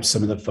describe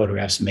some of the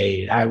photographs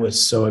made. I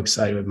was so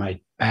excited with my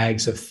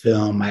bags of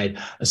film. I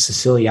had a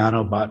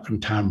Siciliano bought from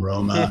Tom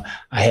Roma.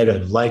 I had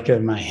a Leica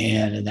in my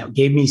hand, and that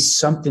gave me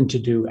something to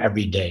do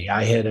every day.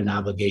 I had an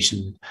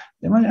obligation.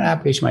 An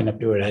obligation might not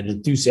do it. I had an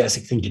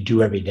enthusiastic thing to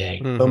do every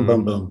day. Boom,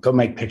 boom, boom. Go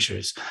make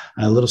pictures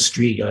on a little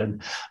street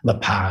on La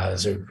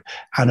Paz or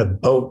on a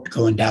boat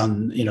going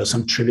down,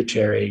 some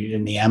tributary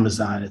in the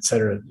Amazon, et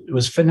cetera. It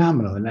was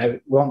phenomenal. And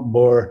I won't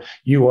bore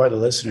you or the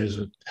listeners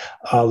with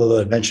all the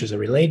little adventures that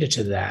related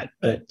to that.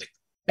 But the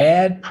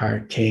bad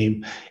part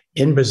came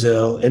in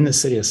Brazil, in the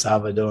city of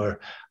Salvador.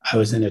 I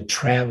was in a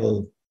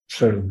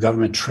sort of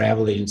government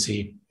travel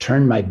agency,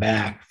 turned my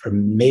back for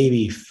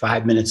maybe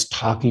 5 minutes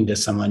talking to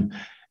someone.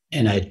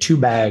 And I had 2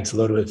 bags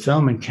loaded with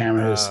film and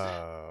cameras,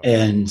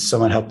 and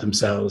someone helped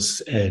themselves,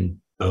 and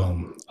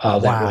boom, all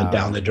that went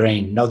down the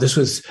drain. No,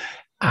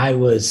 I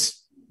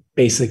was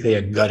basically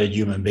a gutted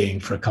human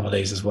being for a couple of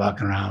days just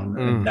walking around.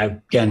 And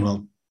I, again,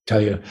 will tell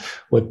you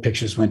what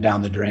pictures went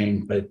down the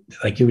drain, but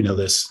like,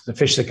 this, the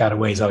fish that got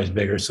away is always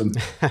bigger. So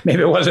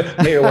maybe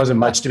it wasn't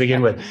much to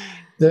begin with.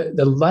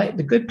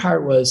 The good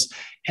part was,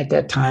 at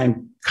that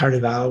time,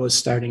 Carnival was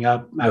starting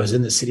up. I was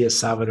in the city of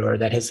Salvador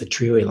that has the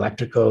trio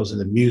electricals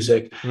and the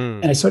music.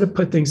 And I sort of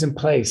put things in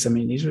place. I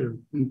mean, these were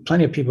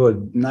plenty of people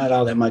with not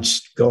all that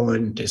much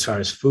going as far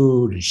as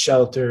food and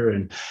shelter,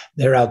 and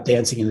they're out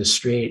dancing in the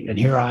street. And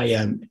here I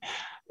am,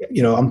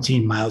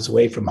 umpteen miles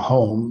away from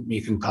home.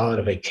 You can call it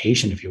a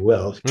vacation, if you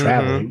will,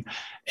 traveling.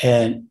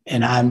 And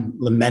I'm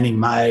lamenting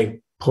my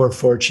poor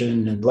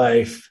fortune in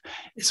life.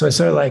 So I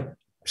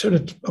sort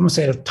of almost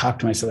had to talk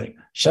to myself, like,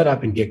 shut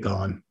up and get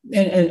going.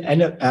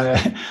 And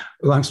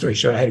long story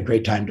short, I had a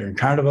great time during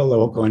Carnival. I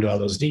won't go into all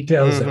those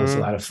details. That was a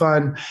lot of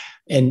fun.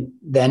 And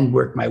then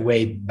worked my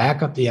way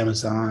back up the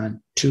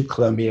Amazon to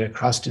Colombia,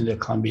 crossed into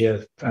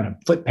Colombia on a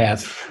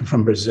footpath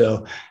from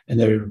Brazil, and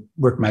then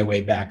worked my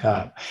way back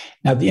up.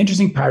 Now, the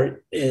interesting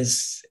part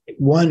is,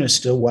 one, is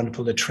still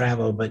wonderful to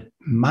travel, but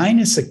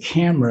minus a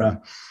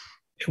camera,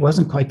 it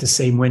wasn't quite the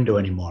same window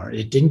anymore.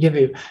 It didn't give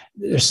you,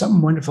 there's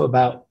something wonderful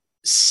about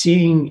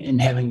seeing and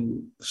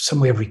having some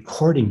way of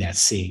recording that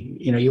scene.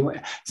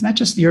 It's not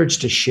just the urge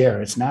to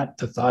share. It's not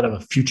the thought of a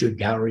future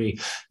gallery,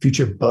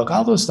 future book.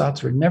 All those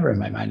thoughts were never in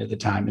my mind at the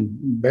time, and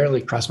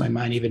barely cross my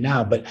mind even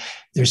now. But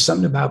there's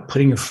something about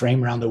putting a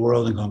frame around the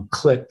world and going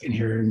click, and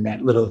hearing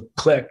that little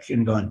click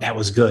and going, that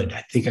was good.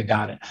 I think I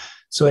got it.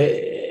 So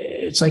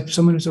it's like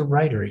someone who's a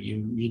writer.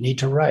 You need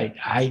to write.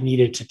 I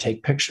needed to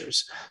take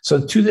pictures.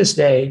 So to this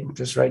day,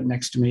 just right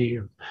next to me,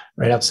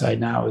 right outside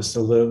now, is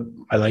my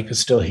Leica is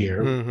still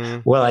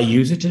here. Will I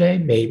use it today?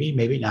 Maybe,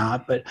 maybe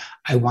not. But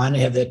I want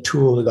to have that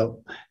tool to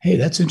go, hey,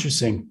 that's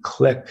interesting.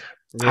 Click.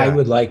 Yeah. I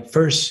would like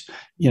first,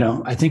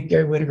 I think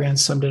Gary Winogrand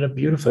summed it up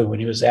beautifully when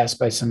he was asked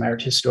by some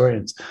art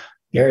historians,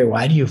 Gary,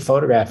 why do you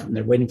photograph? And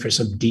they're waiting for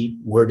some deep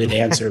worded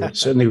answer, which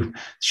certainly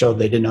showed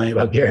they didn't know anything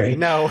about Gary.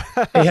 No.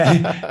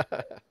 Yeah.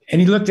 And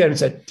he looked at it and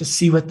said, to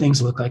see what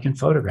things look like in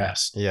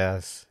photographs.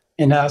 Yes.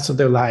 And also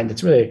their line,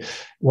 it's really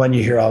one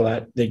you hear all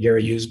that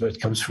Gary used, but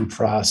it comes from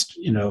Frost.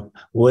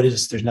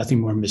 There's nothing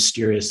more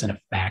mysterious than a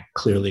fact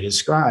clearly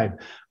described.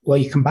 Well,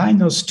 you combine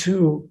those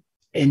two,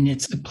 and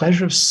it's the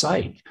pleasure of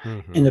sight.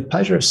 And the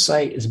pleasure of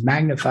sight is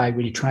magnified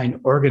when you try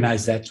and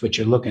organize that's what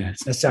you're looking at.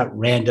 That's not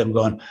random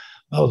going,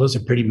 oh, those are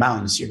pretty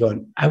mountains. You're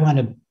going, I want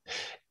to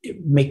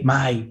make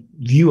my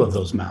view of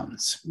those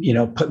mountains,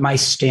 put my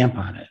stamp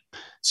on it.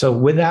 So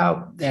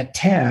without that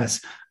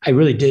task, I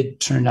really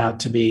did turn out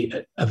to be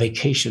a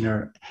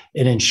vacationer.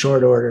 And in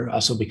short order,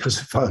 also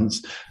because of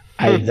funds,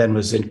 I then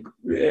was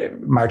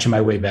marching my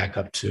way back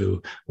up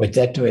to what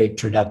that day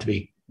turned out to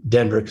be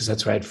Denver, because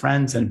that's where I had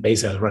friends. And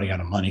basically I was running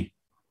out of money.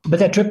 But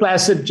that trip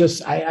lasted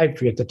I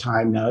forget the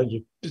time now.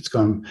 It's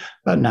gone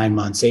about 9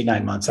 months,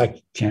 8-9 months.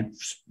 I can't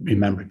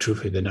remember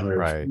truthfully the number,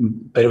 right.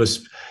 But it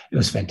was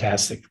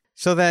fantastic.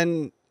 So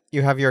then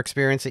you have your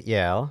experience at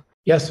Yale.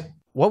 Yes.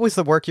 What was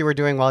the work you were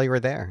doing while you were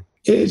there?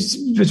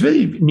 It was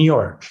really New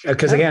York,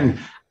 because again,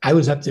 I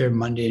was up there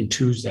Monday and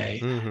Tuesday.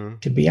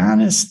 To be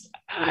honest,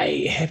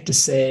 I have to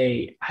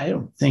say, I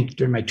don't think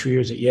during my 2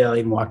 years at Yale, I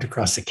even walked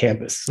across the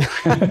campus.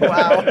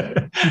 Wow.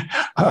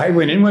 I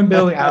went in one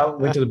building,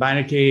 out, went to the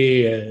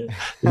Beinecke,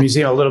 the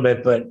museum a little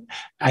bit, but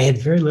I had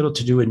very little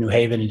to do in New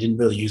Haven and didn't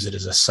really use it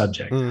as a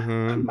subject.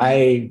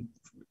 My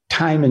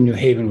time in New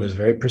Haven was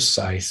very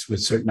precise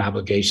with certain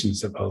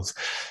obligations of both,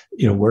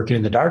 working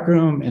in the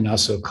darkroom and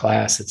also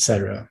class, et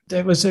cetera.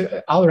 It was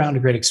all around a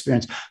great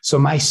experience. So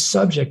my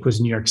subject was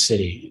New York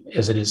City,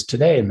 as it is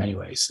today in many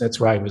ways. That's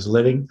where I was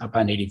living, up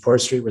on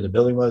 84th Street, where the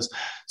building was.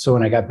 So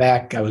when I got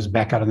back, I was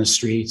back out on the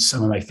streets.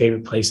 Some of my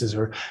favorite places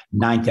were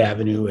 9th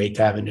Avenue, 8th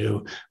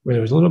Avenue, where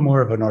there was a little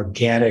more of an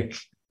organic,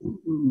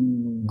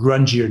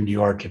 grungier New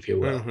York, if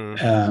you will.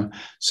 Mm-hmm.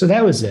 So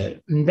that was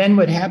it. And then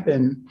what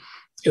happened,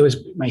 it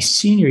was my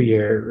second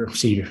year,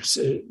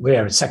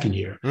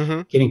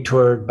 mm-hmm. getting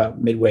toward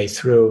about midway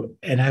through,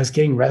 and I was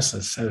getting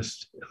restless. I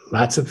was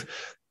lots of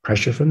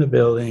pressure from the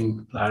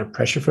building, a lot of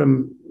pressure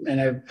from,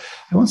 and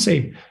I won't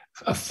say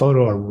a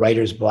photo or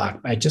writer's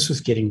block. I just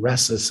was getting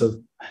restless. So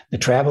the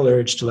travel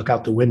urge to look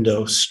out the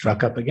window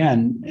struck up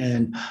again.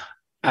 And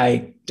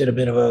I did a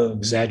bit of an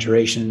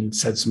exaggeration,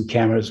 said some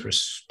cameras were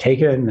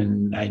taken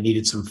and I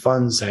needed some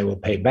funds I will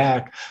pay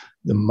back.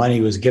 The money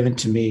was given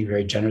to me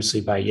very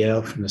generously by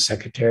Yale from the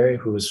secretary,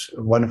 who was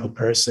a wonderful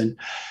person.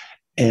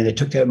 And they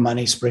took that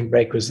money, spring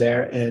break was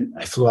there, and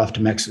I flew off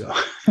to Mexico.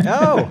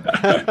 Oh.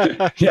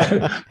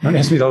 Yeah, don't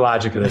ask me the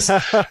logic of this.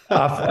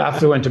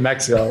 Off went to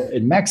Mexico.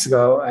 In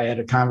Mexico, I had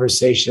a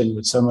conversation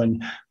with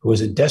someone who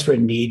was in desperate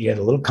need. He had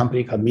a little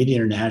company called Media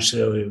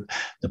International.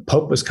 The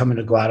Pope was coming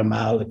to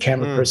Guatemala. The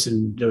camera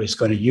person that he was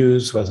going to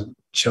use wasn't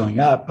showing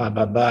up, blah,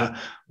 blah, blah.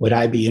 Would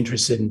I be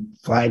interested in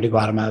flying to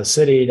Guatemala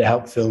City to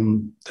help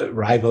film the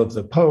arrival of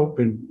the Pope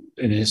in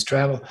his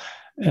travel?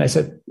 And I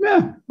said,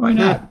 yeah, why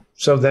not?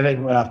 So then I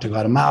went off to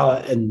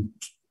Guatemala, and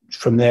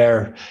from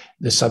there,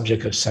 the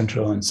subject of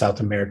Central and South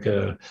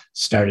America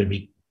started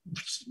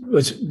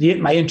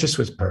my interest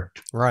was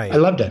perked. Right. I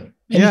loved it.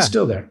 And it's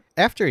still there.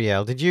 After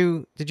Yale, did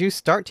you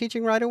start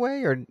teaching right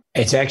away, or?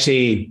 It's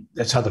actually,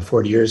 that's how the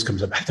 40 years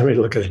comes up. I have to really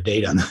look at the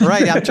date on that.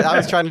 Right. I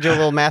was trying to do a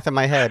little math in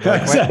my head.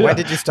 Like, when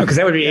did you start? Because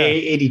that would be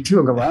 82.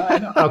 I'm going,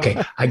 well,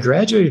 okay. I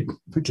graduated,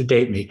 to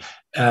date me,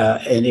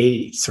 in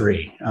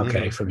 83,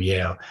 from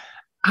Yale.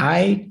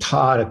 I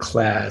taught a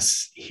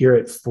class here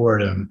at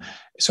Fordham,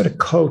 sort of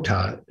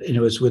co-taught, and it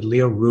was with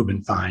Leo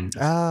Rubinfein,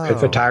 a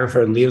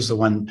photographer. And Leo's the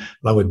one,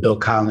 along with Bill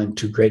Collin,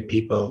 two great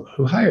people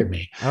who hired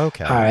me.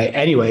 Okay. All right.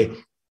 Anyway,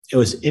 it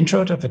was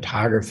intro to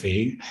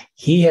photography.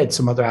 He had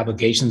some other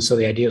obligations. So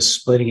the idea of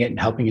splitting it and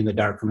helping in the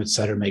darkroom, et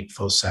cetera, made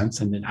full sense.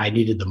 And then I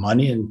needed the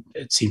money, and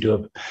it seemed to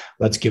have,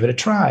 let's give it a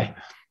try.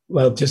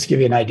 Well, just to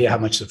give you an idea how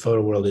much the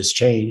photo world has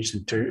changed.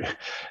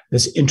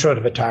 This intro to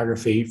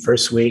photography,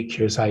 first week,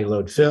 here's how you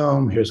load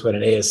film, here's what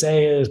an ASA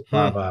is,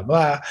 blah, blah,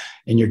 blah.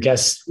 And your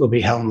guest will be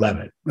Helen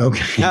Levitt.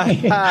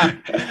 Okay.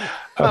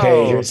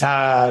 Okay, here's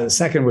how,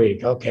 second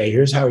week. Okay,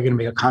 here's how we're going to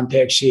make a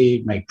contact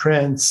sheet, make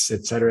prints,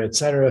 et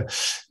cetera,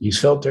 use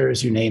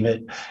filters, you name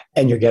it.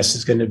 And your guest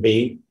is going to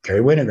be Gary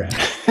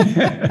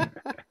Winogrand.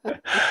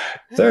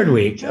 Third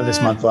week of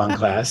this month-long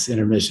class,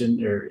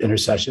 intermission or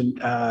intersession,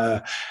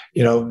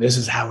 this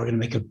is how we're going to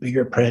make a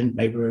bigger print.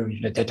 Maybe we were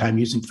at that time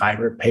using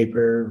fiber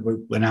paper. We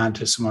went on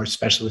to some more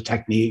special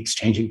techniques,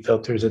 changing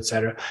filters, et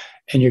cetera.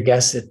 And your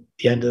guest at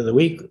the end of the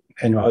week,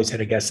 and we always had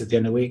a guest at the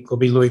end of the week, will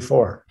be Louis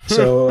IV.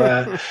 So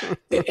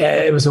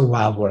it was a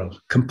wild world.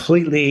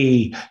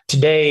 Completely,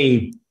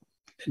 today,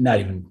 not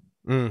even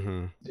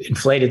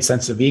inflated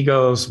sense of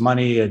egos,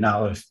 money, and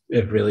now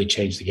it really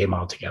changed the game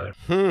altogether.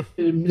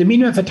 The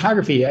medium of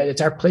photography,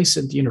 it's our place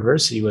at the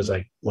university was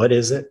like, what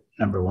is it?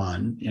 Number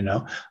one,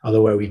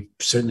 although where we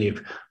certainly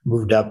have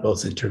moved up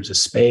both in terms of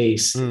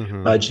space,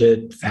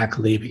 budget,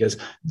 faculty, because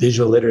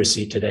visual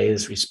literacy today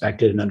is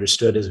respected and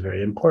understood as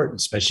very important,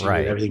 especially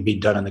with everything being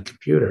done on the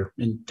computer.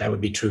 And that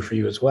would be true for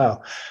you as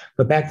well.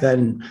 But back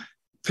then,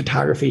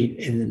 photography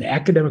in the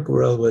academic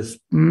world was,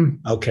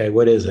 okay,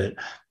 what is it?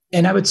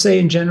 And I would say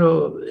in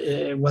general,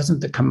 it wasn't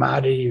the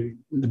commodity,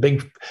 the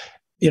big,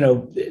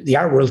 the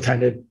art world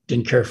kind of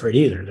didn't care for it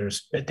either.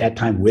 There's at that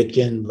time,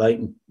 Witkin,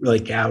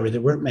 Light Gallery.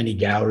 There weren't many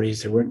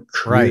galleries. There weren't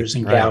careers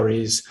in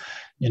galleries.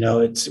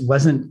 It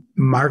wasn't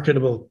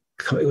marketable.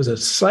 It was a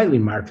slightly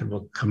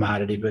marketable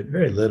commodity, but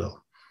very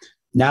little.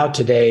 Now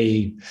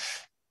today,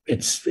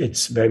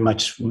 it's very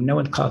much, no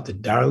one call it the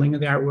darling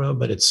of the art world,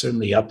 but it's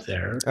certainly up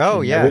there.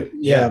 Oh,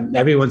 and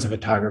everyone's a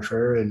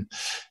photographer.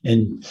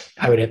 And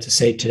I would have to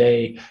say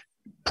today,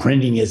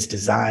 printing is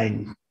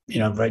design.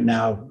 Right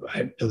now,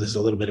 there's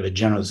a little bit of a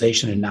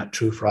generalization and not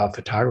true for all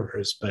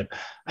photographers, but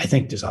I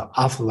think there's an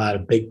awful lot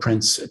of big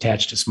prints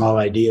attached to small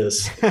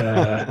ideas.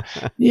 And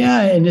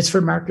it's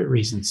for market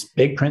reasons.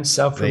 Big prints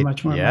sell for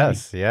much more money.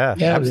 Yeah,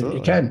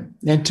 absolutely. It can.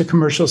 And to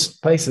commercial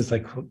places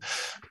like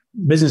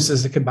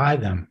businesses that could buy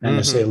them, and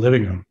necessarily a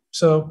living room.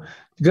 So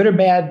good or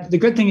bad, the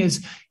good thing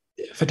is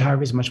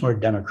photography is much more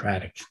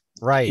democratic.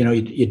 Right.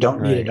 You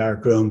don't need a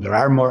dark room. There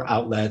are more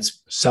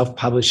outlets.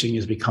 Self-publishing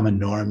has become a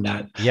norm,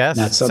 not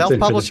something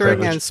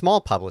self-publishing and small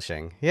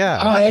publishing.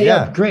 Yeah. Oh,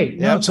 yeah. Great. Yep.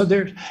 No, so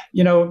there,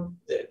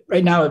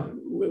 right now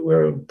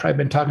we're probably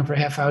been talking for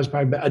half hours.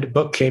 Probably a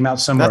book came out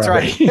somewhere. That's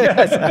right.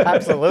 Yes,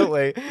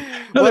 absolutely.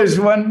 There's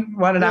one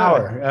an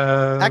hour.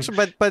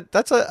 Actually, but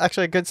that's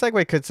actually a good segue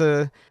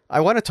because I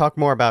want to talk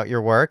more about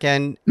your work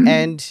and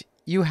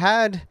you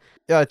had.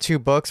 two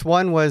books.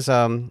 One was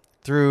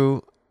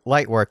through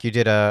Lightwork. You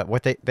did a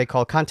what they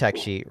call contact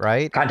sheet,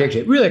 right? Contact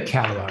sheet, really a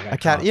catalog.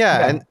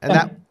 Yeah,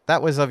 and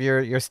that was of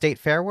your state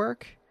fair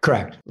work.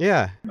 Correct.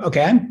 Yeah.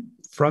 Okay, I'm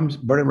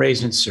born and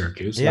raised in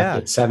Syracuse,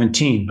 left at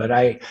 17, but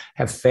I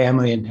have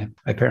family and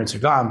my parents are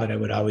gone, but I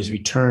would always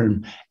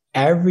return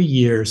every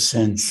year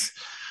since,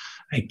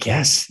 I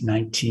guess,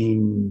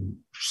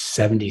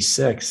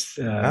 1976.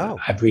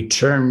 I've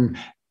returned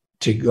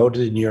to go to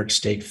the New York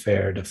State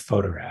Fair to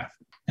photograph.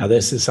 Now,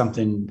 this is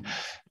something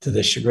to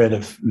the chagrin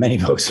of many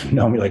folks who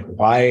know me, like,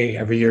 why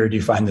every year do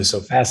you find this so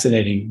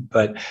fascinating?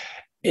 But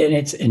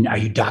and are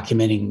you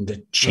documenting the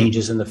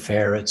changes in the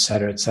fair, et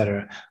cetera, et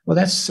cetera? Well,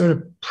 that's sort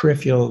of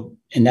peripheral,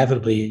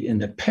 inevitably in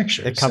the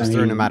pictures. It comes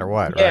through no matter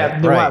what, yeah,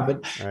 right? No matter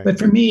what. But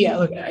for me,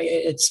 look,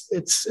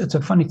 it's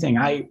a funny thing.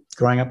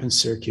 Growing up in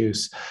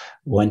Syracuse,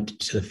 went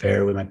to the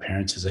fair with my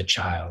parents as a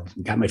child,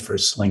 got my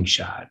first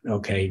slingshot.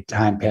 Okay,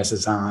 time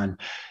passes on,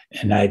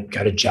 and I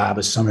got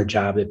a summer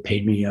job that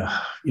paid me,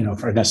 a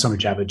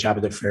job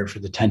at the fair for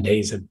the 10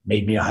 days that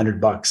made me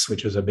 $100,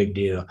 which was a big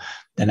deal.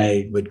 Then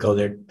I would go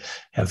there,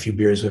 have a few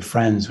beers with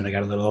friends when I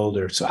got a little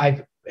older. So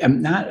I'm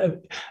not a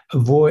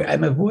voyeur.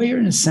 I'm a voyeur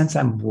in a sense.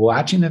 I'm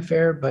watching the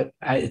fair, but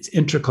it's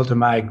integral to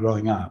my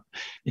growing up.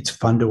 It's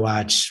fun to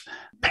watch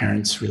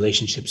parents'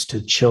 relationships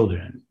to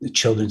children, the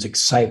children's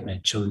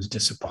excitement, children's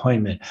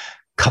disappointment,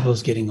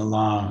 couples getting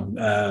along.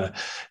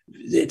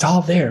 It's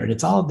all there, and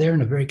it's all there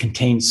in a very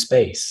contained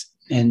space.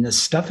 And the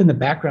stuff in the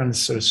background is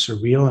sort of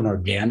surreal and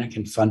organic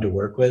and fun to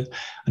work with.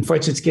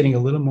 Unfortunately, it's getting a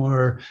little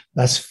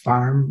less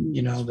farm.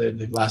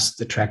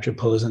 The tractor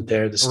pull isn't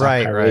there. The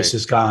stock car race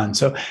is gone.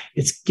 So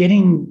it's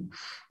getting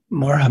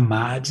more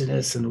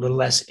homogenous and a little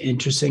less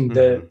interesting. Mm-hmm.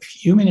 The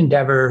human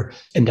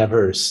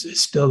endeavors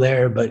is still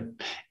there, but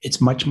it's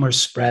much more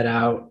spread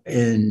out.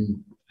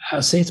 And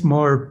I'll say it's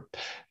going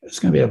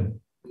to be a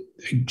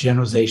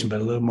generalization, but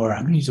a little more,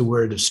 I'm going to use a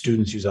word that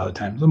students use all the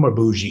time, a little more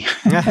bougie.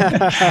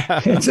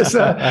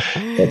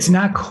 It's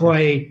not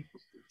quite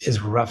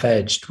as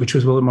rough-edged, which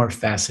was a little more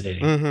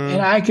fascinating. Mm-hmm.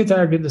 And I could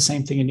argue the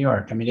same thing in New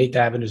York. I mean, 8th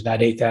Avenue is not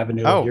 8th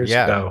Avenue years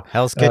ago.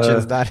 Hell's Kitchen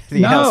is not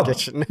the Hell's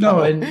Kitchen.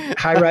 No, and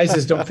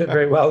high-rises don't fit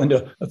very well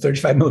into a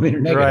 35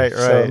 millimeter negative.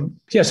 Right.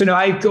 So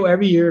I go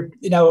every year,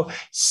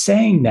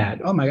 saying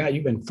that, oh my God,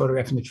 you've been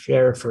photographing the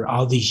fair for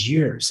all these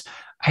years.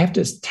 I have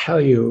to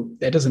tell you,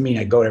 that doesn't mean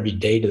I go every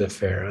day to the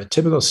fair. A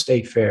typical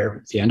state fair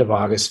at the end of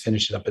August,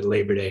 finishes up at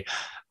Labor Day.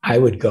 I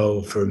would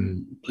go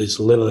from as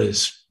little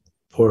as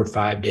 4 or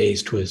 5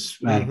 days to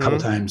a couple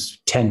times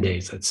 10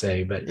 days, let's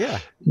say. But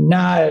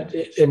not,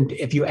 and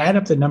if you add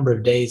up the number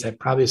of days, I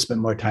probably spent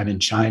more time in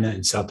China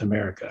and South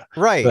America.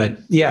 Right. But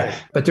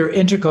but there are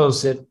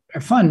integrals that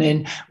are fun.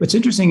 And what's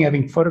interesting,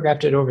 having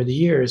photographed it over the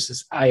years,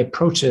 is I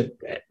approach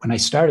it when I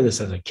started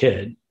this as a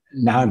kid.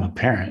 Now I'm a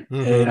parent,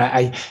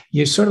 and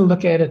you sort of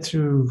look at it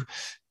through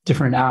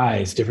different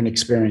eyes, different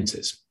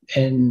experiences.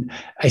 And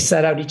I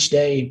set out each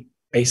day,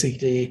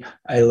 basically,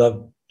 I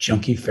love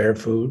junky fair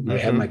food. I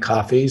have my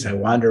coffees, I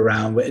wander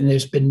around, and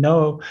there's been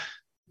no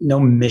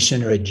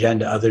mission or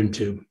agenda other than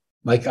to,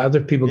 like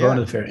other people going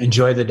to the fair,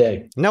 enjoy the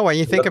day. No, when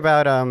you think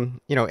about,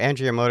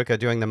 Andrea Modica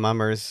doing the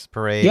Mummers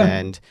Parade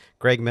and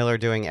Greg Miller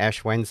doing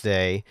Ash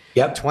Wednesday,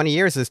 20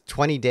 years is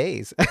 20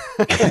 days.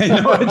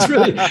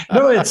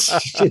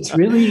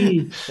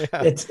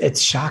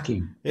 It's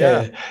shocking.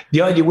 Yeah.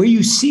 The idea where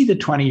you see the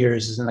 20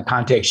 years is in the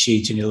contact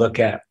sheets, and you look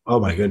at, oh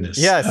my goodness.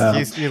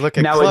 Yes, you look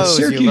at clothes,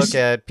 Syracuse, you look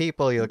at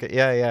people, you look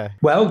at,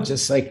 Well,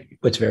 just like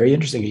what's very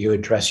interesting, you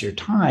address your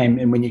time.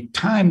 And when you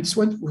time, it's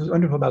what's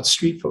wonderful about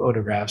street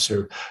photographs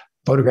or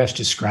photographs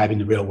describing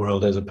the real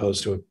world as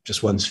opposed to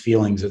just one's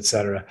feelings, et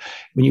cetera.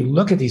 When you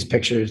look at these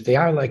pictures, they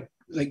are like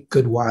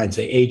good wines.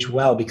 They age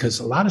well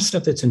because a lot of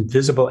stuff that's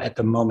invisible at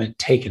the moment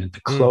taken,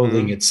 the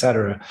clothing, et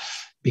cetera,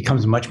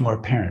 becomes much more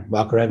apparent.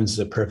 Walker Evans is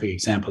a perfect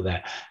example of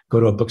that. Go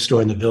to a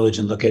bookstore in the Village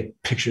and look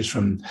at pictures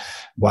from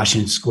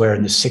Washington Square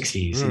in the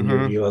 60s.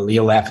 And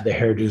you'll laugh at the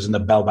hairdos and the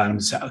bell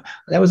bottoms.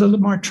 That was a little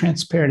more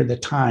transparent at the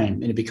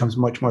time, and it becomes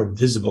much more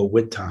visible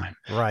with time.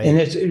 Right. And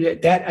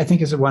that, I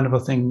think, is a wonderful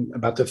thing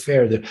about the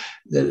fair,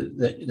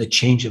 the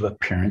change of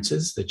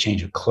appearances, the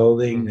change of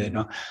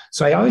clothing.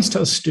 So I always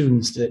tell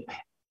students that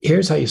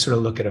here's how you sort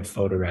of look at a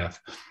photograph.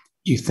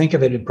 You think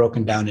of it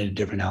broken down into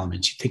different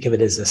elements. You think of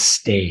it as a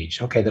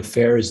stage. Okay, the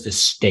fair is the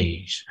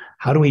stage.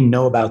 How do we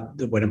know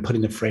about when I'm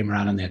putting the frame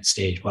around on that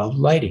stage? Well,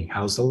 lighting.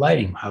 How's the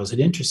lighting? How's it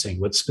interesting?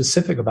 What's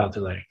specific about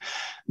the lighting?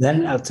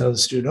 Then I'll tell the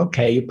student,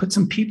 okay, you put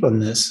some people in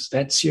this.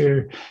 That's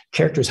your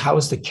characters. How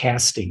is the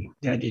casting?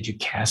 Did you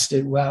cast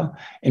it well?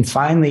 And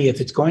finally,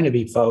 if it's going to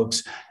be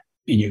folks,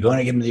 and you're going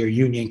to give them your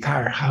union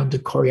car, how'd the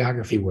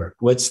choreography work?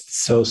 What's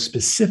so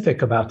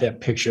specific about that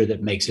picture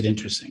that makes it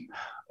interesting?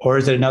 Or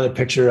is it another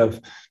picture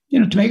of,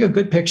 to make a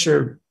good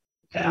picture,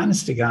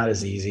 honest to God,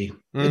 is easy.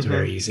 It's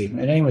very easy. And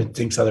anyone who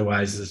thinks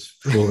otherwise is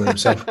fooling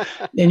himself.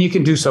 And you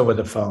can do so with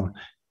a phone.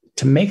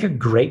 To make a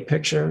great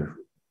picture,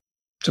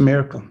 It's a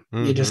miracle.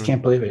 You just Mm-hmm.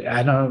 can't believe it.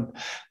 I don't,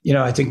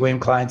 I think William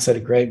Klein said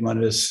it great in one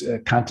of his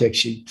contact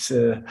sheets.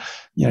 You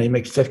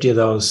make 50 of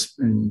those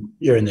and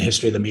you're in the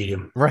history of the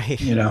medium, Right.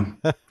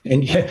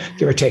 And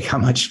give or take how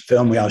much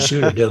film we all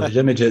shoot or digital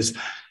images,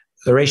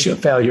 the ratio of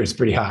failure is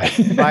pretty high.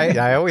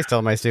 I always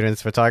tell my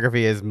students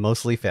photography is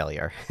mostly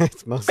failure.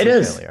 It's mostly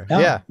failure.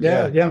 Yeah.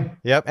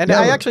 Yep. And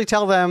I actually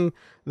tell them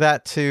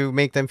that to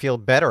make them feel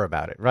better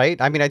about it, right?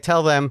 I mean, I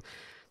tell them,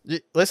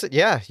 listen,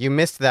 you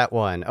missed that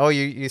one. Oh,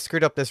 you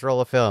screwed up this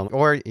roll of film.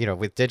 Or,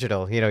 with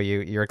digital,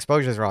 your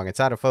exposure's wrong. It's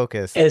out of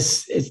focus.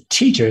 As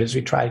teachers,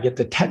 we try to get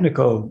the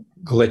technical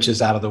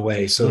glitches out of the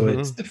way. So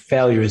it's the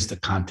failure is the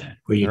content.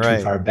 Were you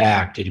too far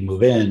back? Did you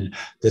move in?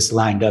 This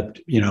lined up,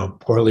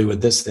 poorly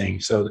with this thing.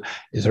 So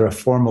is there a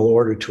formal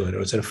order to it? Or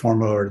is it a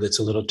formal order that's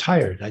a little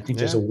tired? I think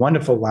there's a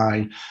wonderful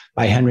line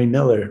by Henry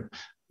Miller.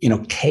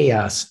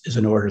 Chaos is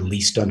an order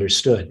least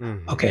understood.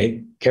 Mm-hmm.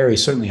 Okay, Gary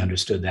certainly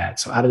understood that.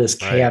 So out of this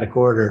chaotic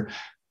order,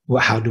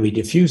 how do we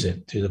diffuse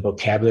it? Through the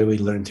vocabulary we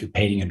learn through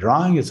painting and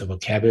drawing. It's a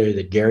vocabulary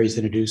that Gary's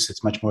introduced.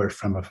 It's much more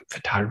from a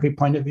photography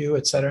point of view,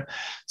 et cetera.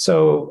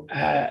 So,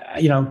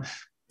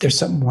 there's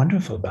something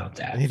wonderful about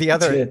that. The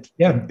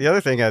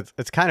other thing,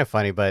 it's kind of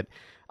funny, but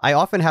I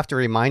often have to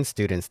remind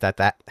students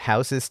that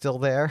house is still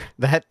there,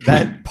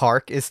 that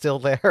park is still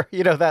there,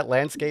 that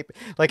landscape.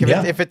 Like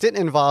if it didn't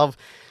involve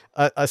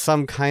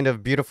some kind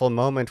of beautiful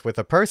moment with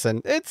a person,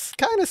 it's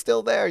kind of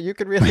still there. You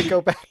could really go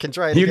back and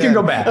try it again. You can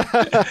go back.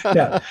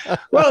 Yeah.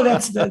 Well,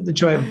 that's the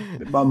joy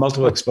of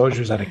multiple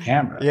exposures on a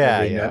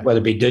camera. Whether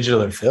it be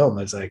digital or film,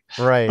 it's like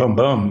boom,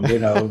 boom,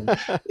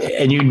 and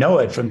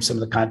it from some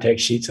of the contact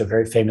sheets of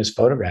very famous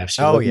photographs.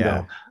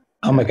 Go,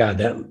 oh my God,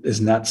 that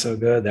is not so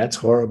good. That's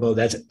horrible.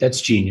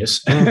 That's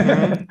genius.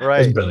 Mm-hmm.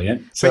 Right. It's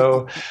brilliant.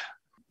 So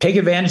take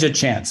advantage of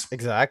chance.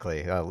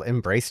 Exactly.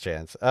 Embrace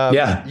chance.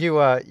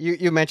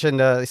 You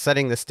mentioned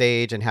setting the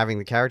stage and having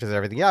the characters and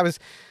everything. Yeah, I was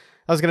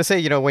going to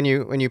say, when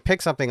you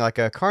pick something like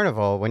a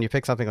carnival, when you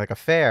pick something like a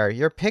fair,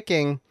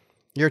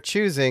 you're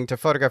choosing to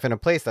photograph in a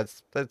place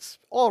that's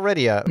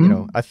already a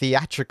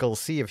theatrical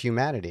sea of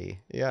humanity.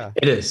 Yeah,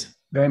 it is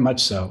very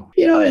much so.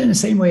 In the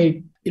same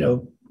way,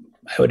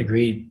 I would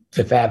agree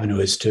Fifth Avenue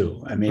is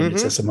too. I mean,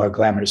 it's just a more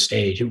glamorous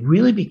stage. It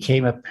really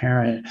became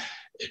apparent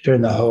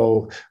during the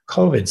whole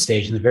COVID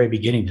stage. In the very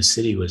beginning, the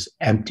city was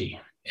empty.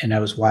 And I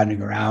was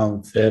wandering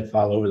around Fifth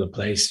all over the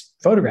place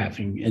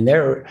photographing. And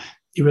there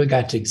you really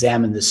got to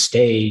examine the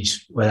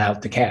stage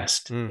without the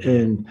cast. Mm-hmm.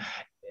 And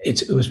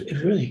it was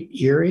really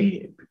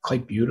eerie,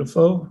 quite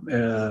beautiful.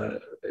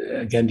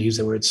 Again, to use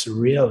the word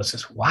surreal, it's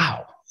just,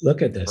 wow,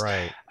 look at this.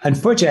 Right.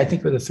 Unfortunately, I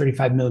think with a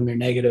 35 millimeter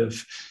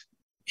negative,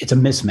 it's a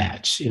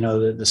mismatch.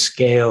 The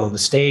scale, the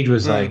stage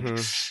was like,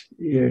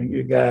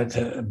 you got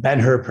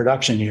Ben-Hur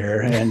production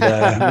here, and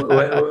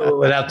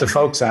without the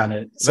folks on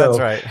it. So that's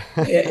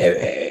right.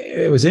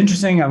 it was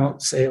interesting. I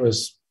won't say it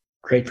was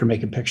great for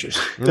making pictures.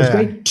 It was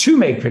great to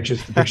make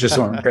pictures. The pictures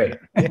weren't great.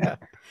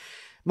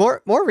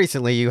 More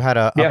recently, you had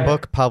a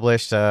book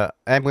published,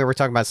 and we were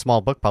talking about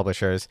small book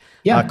publishers,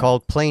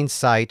 called Plain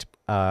Sight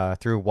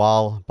through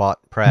Walbot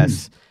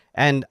Press.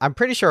 And I'm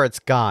pretty sure it's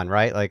gone,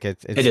 right? Like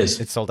it is.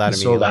 It's sold out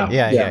immediately. Sold out.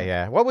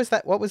 Yeah. What was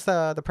that? What was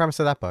the premise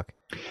of that book?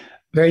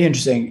 Very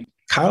interesting.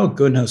 Carl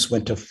Goodhouse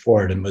went to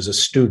Fordham, was a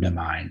student of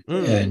mine,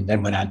 and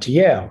then went on to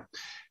Yale.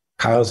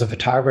 Carl's a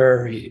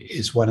photographer. He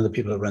is one of the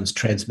people that runs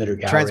Transmitter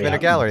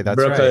Gallery. That's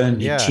Brooklyn.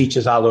 Right. Yeah. He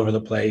teaches all over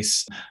the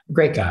place.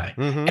 Great guy.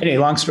 Mm-hmm. Anyway,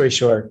 long story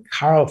short,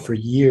 Carl for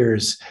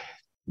years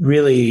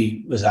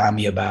really was on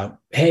me about,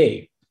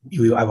 hey,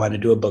 I want to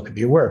do a book of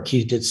your work.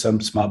 He did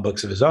some small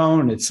books of his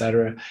own, et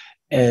cetera.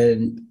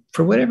 And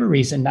for whatever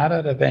reason, not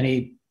out of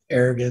any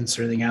arrogance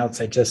or anything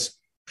else, I just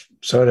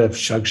sort of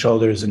shrugged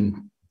shoulders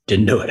and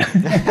didn't do it.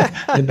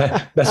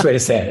 The best way to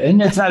say it.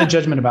 And it's not a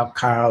judgment about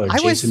Carl or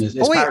Jason.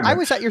 I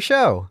was at your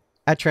show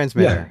at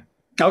Transmitter.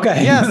 Yeah.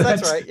 Okay. Yes,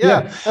 that's right.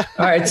 Yeah.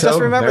 All right. So just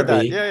remember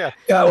that. Yeah.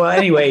 Well,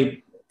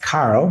 anyway,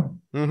 Carl,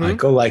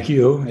 Michael, like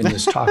you in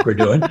this talk we're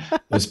doing,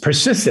 was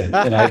persistent.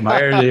 And I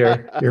admired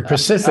your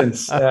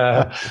persistence.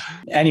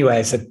 Anyway,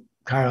 I said,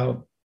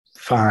 Carl,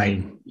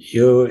 fine.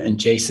 You and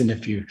Jason,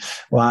 if you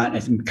want. I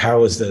think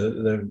Carl was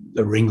the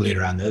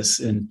ringleader on this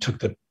and took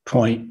the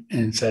point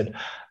and said,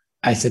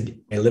 I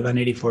live on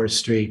 84th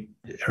Street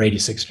or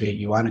 86th Street.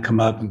 You want to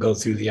come up and go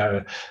through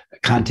the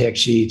contact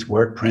sheets,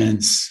 work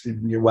prints,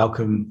 you're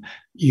welcome.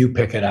 You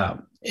pick it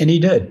up. And he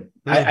did.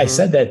 I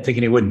said that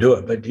thinking he wouldn't do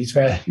it, but he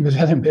was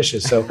rather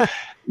ambitious. So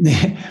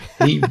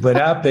he went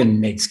up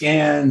and made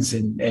scans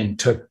and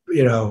took,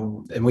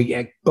 and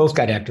we both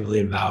got actively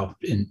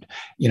involved in,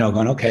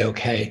 going,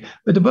 okay.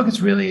 But the book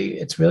is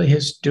it's really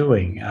his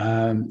doing,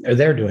 or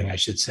their doing, I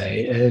should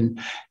say. And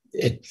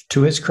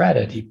to his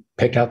credit, he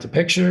picked out the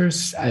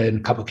pictures. In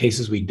a couple of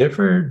cases, we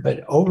differed,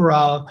 but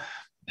overall,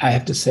 I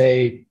have to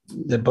say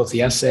that both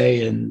the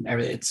essay and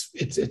everything,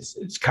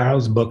 it's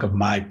Carl's book of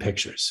my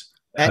pictures.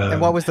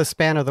 And what was the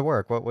span of the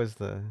work? What was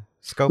the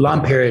scope?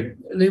 Long period.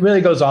 It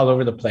really goes all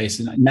over the place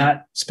and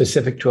not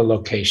specific to a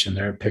location.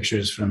 There are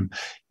pictures from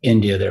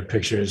India. There are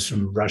pictures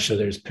from Russia.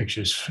 There's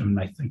pictures from,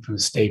 I think, from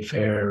the State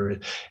Fair.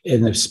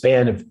 In the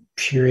span of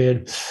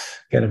period,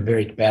 got a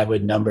very bad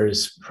with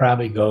numbers,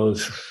 probably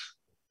goes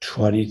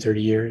 20,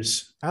 30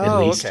 years at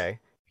Oh, least. okay.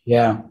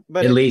 Yeah,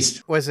 But at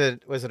least. was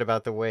it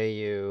about the way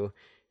you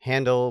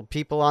handle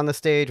people on the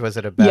stage? Was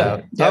it Yeah,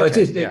 about yeah,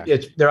 okay, yeah.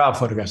 it's they're all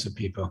photographs of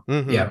people.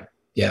 Mm-hmm. Yeah,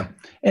 yeah,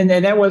 and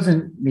then that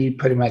wasn't me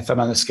putting my thumb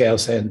on the scale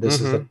saying this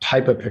is the Mm-hmm.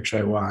 type of picture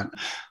I want.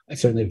 I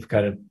certainly have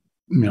got a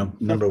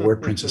number of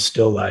work prints of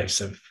still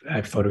lifes.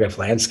 I've photographed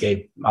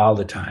landscape all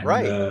the time.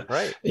 Right,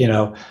 right.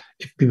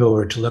 If people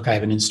were to look, I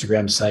have an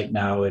Instagram site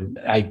now, and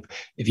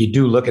if you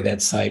do look at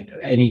that site,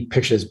 any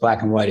picture is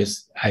black and white.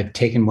 Is I've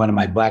taken one of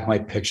my black and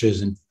white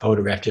pictures and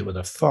photographed it with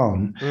a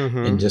phone Mm-hmm.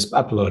 and just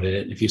uploaded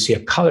it. If you see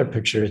a color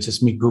picture, it's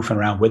just me goofing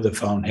around with the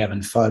phone,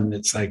 having fun.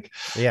 It's like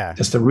Yeah.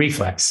 just a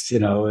reflex,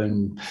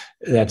 and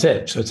that's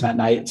it. So it's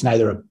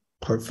neither a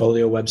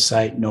portfolio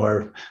website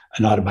nor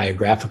an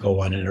autobiographical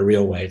one in a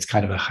real way. It's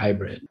kind of a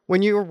hybrid.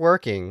 When you were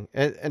working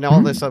and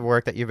all this other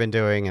work that you've been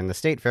doing and the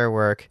state fair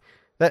work,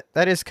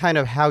 that is kind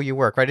of how you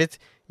work, right?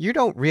 You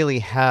don't really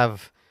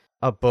have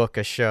a book,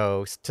 a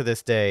show to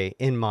this day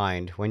in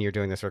mind when you're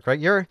doing this work, right?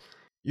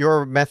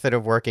 Your method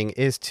of working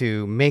is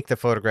to make the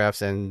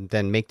photographs and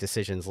then make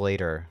decisions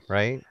later,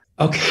 right?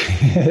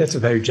 Okay, that's a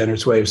very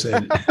generous way of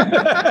saying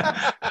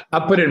it.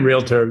 I'll put it in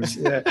real terms.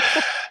 Yeah.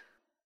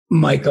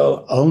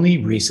 Michael,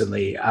 only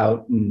recently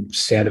out in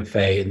Santa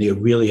Fe in the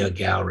Aurelia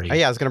Gallery. Oh,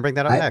 yeah, I was going to bring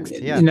that up next.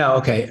 Yeah.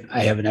 Okay.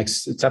 I have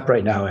it's up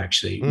right now,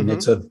 actually, and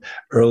it's of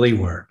early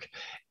work.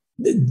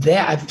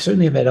 That I've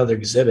certainly had other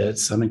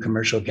exhibits, some in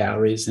commercial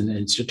galleries and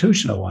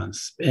institutional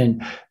ones.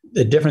 And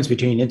the difference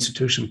between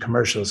institutional and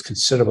commercial is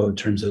considerable in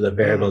terms of the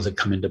variables that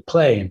come into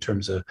play, in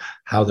terms of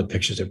how the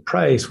pictures are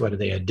priced, what are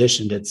they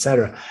auditioned, et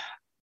cetera.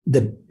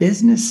 The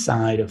business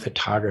side of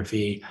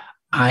photography,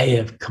 I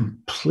have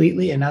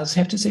completely, and I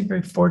have to say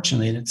very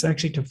fortunately, and it's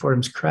actually to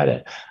Fordham's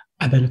credit,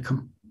 I've been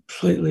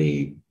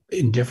completely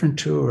indifferent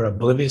to or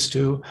oblivious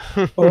to,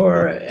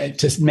 or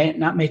just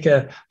not make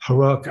a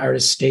heroic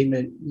artist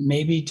statement,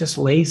 maybe just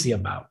lazy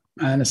about,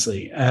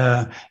 honestly.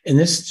 And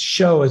this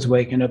show is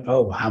waking up,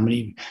 how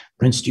many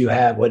prints do you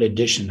have? What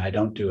edition? I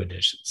don't do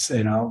editions,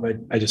 but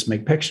I just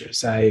make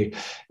pictures.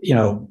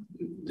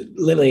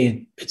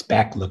 Literally it's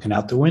back looking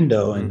out the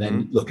window and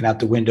then looking out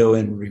the window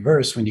in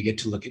reverse when you get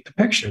to look at the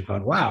picture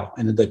going, wow.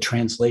 And the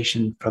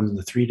translation from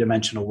the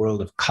three-dimensional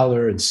world of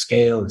color and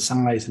scale and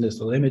size in this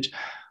little image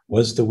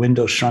was the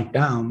window shrunk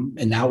down.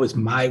 And now it was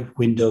my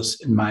windows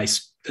and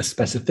the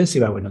specificity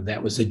of my window.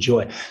 That was the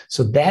joy.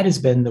 So that has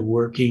been the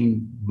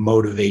working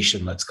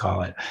motivation, let's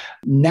call it.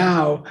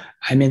 Now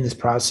I'm in this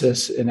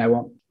process, and I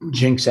won't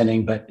jinx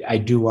anything, but I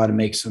do want to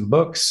make some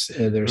books.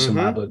 There's some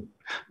I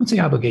wouldn't say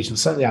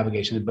obligations, slightly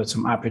obligations, but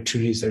some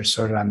opportunities that are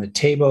sort of on the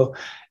table.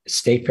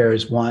 State Fair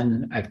is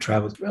one. I've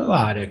traveled a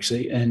lot,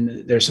 actually,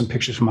 and there's some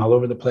pictures from all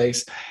over the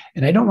place.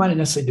 And I don't want it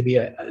necessarily to be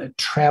a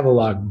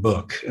travelogue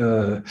book.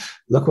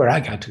 Look where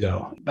I got to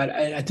go. But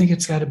I think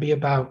it's got to be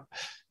about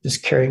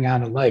just carrying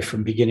on a life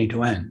from beginning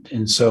to end.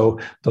 And so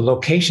the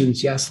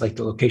locations, yes, like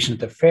the location at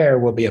the fair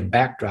will be a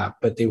backdrop,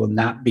 but they will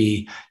not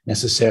be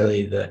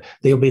necessarily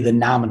they'll be the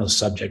nominal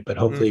subject, but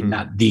hopefully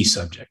not the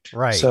subject.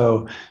 Right.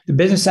 So the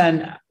business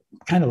end,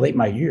 kind of late in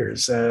my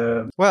years.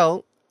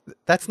 Well,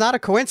 that's not a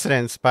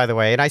coincidence, by the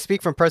way. And I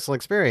speak from personal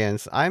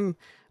experience. I'm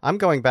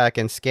going back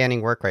and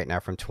scanning work right now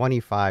from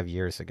 25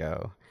 years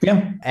ago.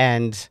 Yeah.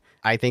 And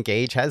I think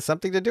age has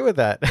something to do with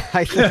that.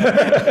 I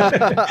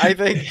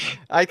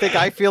think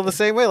I feel the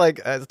same way. Like,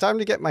 it's time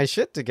to get my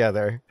shit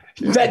together.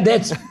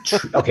 That's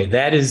true. Okay.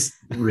 That is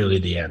really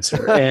the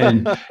answer.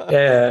 And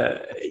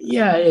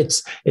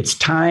it's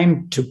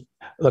time to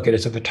look at it.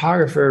 As a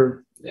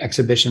photographer,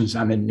 exhibitions,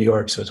 I'm in New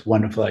York, so it's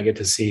wonderful. I get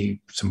to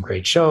see some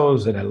great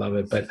shows and I love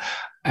it. But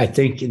I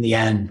think in the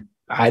end,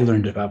 I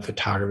learned about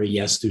photography,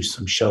 yes, through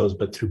some shows,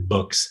 but through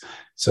books.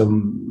 So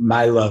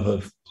my love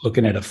of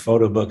looking at a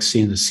photo book,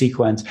 seeing the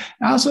sequence.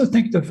 I also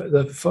think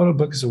the photo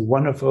book is a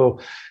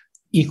wonderful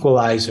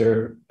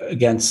equalizer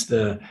against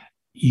the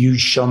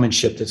huge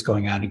showmanship that's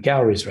going on in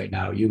galleries right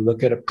now. You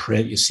look at a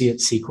print, you see it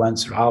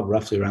sequenced, they're all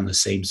roughly around the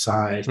same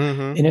size.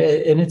 And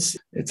it's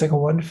like a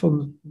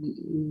wonderful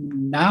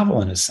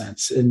novel in a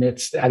sense. And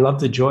I love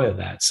the joy of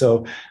that.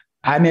 So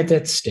I'm at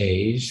that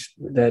stage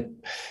that,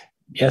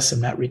 yes,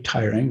 I'm not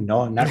retiring.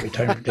 No, I'm not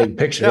retiring from taking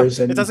pictures.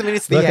 No, it doesn't mean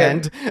it's the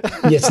end.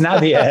 It's not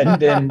the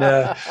end. And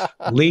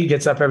Lee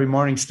gets up every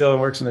morning still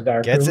and works in the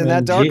dark room. Gets in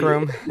that dark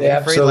room.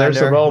 Yeah, so there's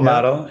a role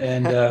model.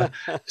 And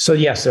so,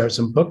 yes, there are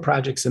some book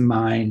projects in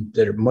mind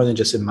that are more than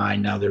just in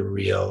mind. Now they're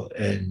real,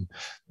 and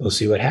we'll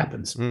see what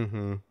happens.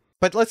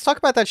 But let's talk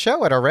about that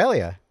show at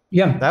Aurelia.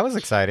 Yeah. That was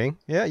exciting.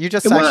 Yeah. You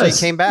just actually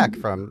came back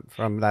from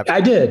that.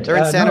 I did. They're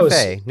in Santa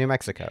Fe, New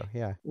Mexico.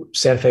 Yeah.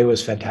 Santa Fe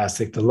was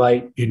fantastic. The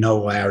light,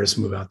 why artists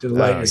move out there. The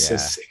light is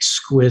just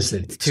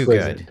exquisite. It's too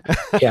good.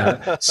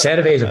 Yeah.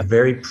 Santa Fe is a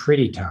very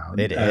pretty town.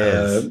 It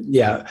is.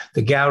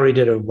 The gallery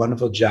did a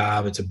wonderful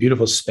job. It's a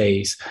beautiful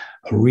space.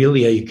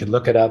 Aurelia, you can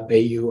look it up,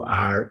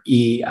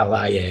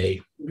 Aurelia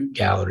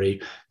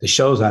gallery. The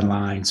show's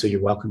online, so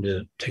you're welcome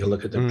to take a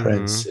look at the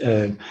prints.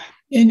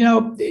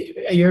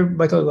 You're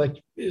Michael,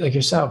 like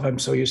yourself. I'm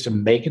so used to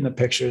making the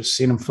pictures,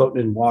 seeing them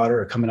floating in water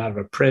or coming out of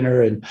a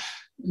printer, and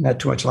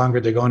not too much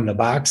longer they're going in a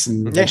box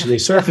and eventually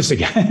surface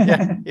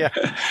again.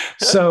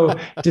 So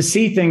to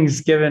see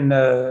things given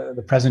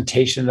the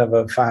presentation of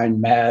a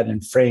fine mat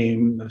and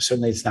frame,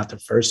 certainly it's not the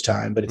first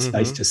time, but it's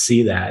nice to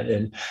see that.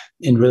 And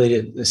really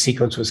the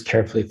sequence was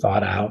carefully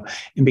thought out.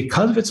 And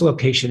because of its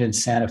location in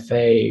Santa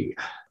Fe,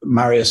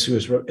 Marius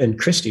and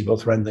Christy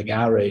both run the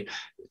gallery,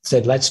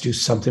 said, let's do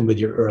something with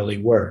your early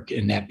work,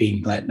 and that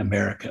being Latin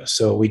America.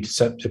 So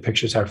the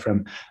pictures are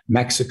from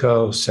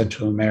Mexico,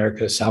 Central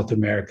America, South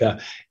America.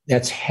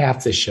 That's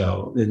half the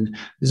show. And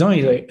there's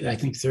only, I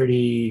think,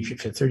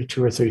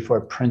 32 or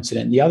 34 prints in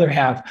it. And the other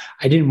half,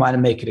 I didn't want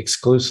to make it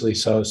exclusively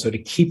so to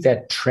keep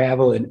that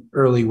travel and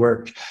early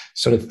work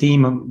sort of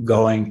theme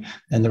going.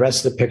 And the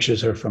rest of the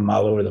pictures are from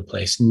all over the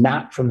place,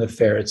 not from the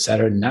fair, et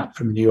cetera, not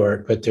from New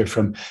York, but they're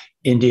from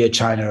India,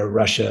 China,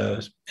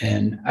 Russia.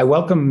 And I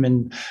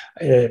welcome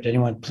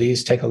anyone,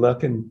 please take a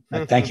look, and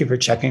thank you for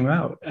checking them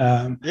out.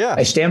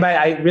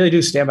 I really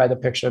do stand by the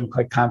picture. I'm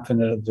quite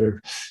confident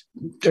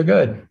they're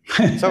good.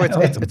 So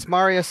it's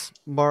Marius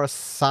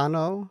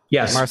Morisano?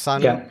 Yes.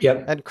 Morisano?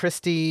 Yeah. And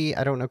Christy,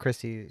 I don't know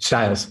Christy.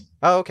 Styles.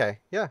 Oh, okay.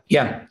 Yeah.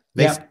 Yeah.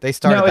 They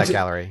started that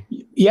gallery.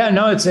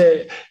 It's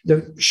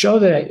the show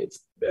that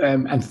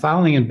I'm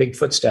following in big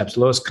footsteps.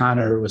 Lois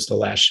Connor was the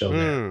last show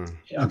there.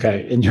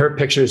 Okay. And her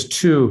pictures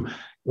too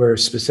were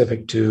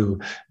specific to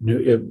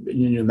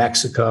New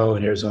Mexico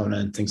and Arizona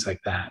and things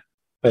like that.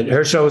 But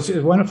her show is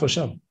a wonderful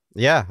show.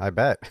 Yeah, I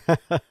bet.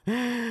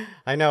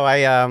 I know.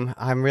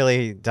 I'm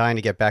really dying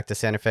to get back to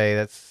Santa Fe.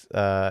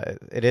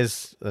 It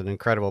is an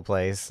incredible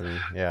place, and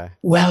yeah.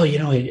 Well,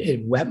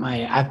 it whet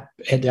I've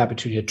had the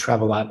opportunity to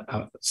travel a lot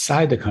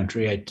outside the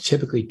country. I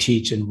typically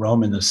teach in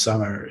Rome in the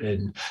summer,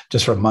 and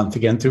just for a month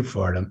again through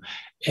Fordham,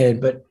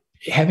 but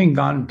having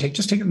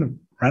taken the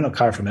rental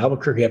car from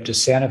Albuquerque up to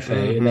Santa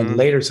Fe, and then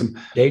later some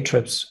day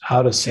trips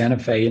out of Santa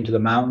Fe into the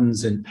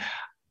mountains, and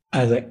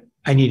I was like,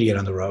 I need to get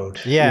on the road.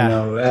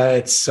 Yeah,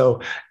 it's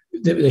so.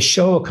 The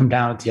show will come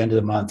down at the end of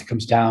the month. It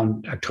comes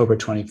down October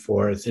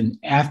 24th. And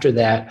after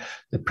that,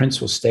 the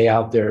prints will stay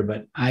out there.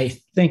 But I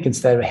think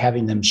instead of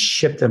having them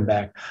ship them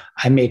back,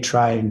 I may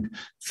try and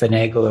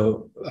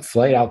finagle a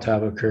flight out to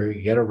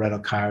Albuquerque, get a rental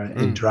car,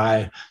 and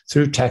drive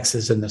through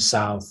Texas and the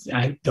South.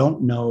 I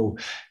don't know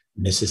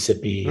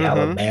Mississippi,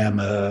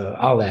 Alabama,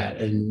 all that.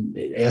 And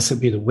it has to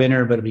be the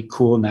winter, but it'll be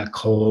cool, not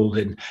cold.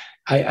 And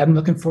I'm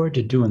looking forward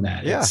to doing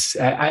that. Yeah.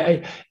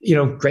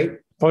 Great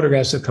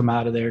photographs have come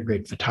out of there,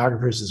 great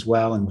photographers as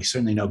well, and we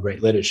certainly know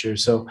great literature.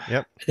 So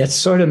that's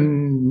sort of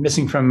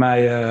missing from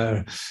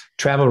my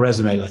travel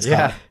resume. Let's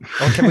call it.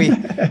 Well,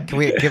 can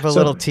we give a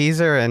little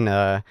teaser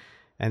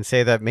and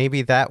say that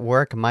maybe that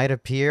work might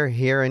appear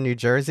here in New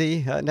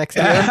Jersey next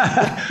year?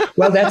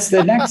 Well, that's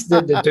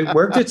the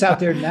work that's out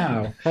there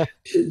now.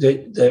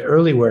 The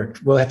early work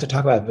we'll have to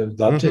talk about. I'd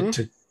love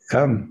to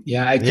come.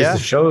 Because the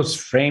show's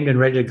framed and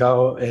ready to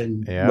go,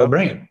 and we'll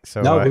bring it. So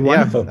it'll be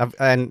wonderful.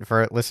 And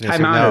for listeners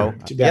who know,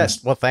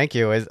 yes, well, thank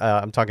you.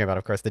 I'm talking about,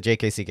 of course, the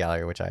JKC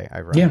Gallery, which I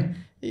run. Yeah.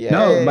 Yay.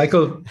 No,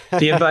 Michael,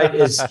 the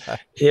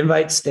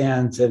invite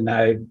stands, and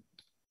I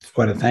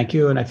want to thank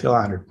you, and I feel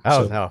honored.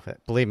 Oh, no,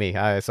 believe me,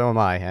 so am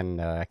I,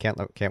 and I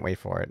can't wait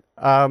for it.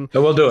 So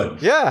we'll do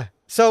it. Yeah.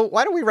 So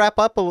why don't we wrap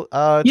up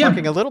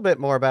talking a little bit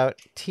more about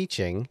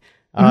teaching?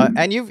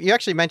 And you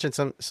actually mentioned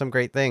some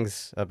great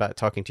things about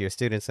talking to your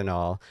students and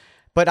all,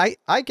 but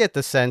I get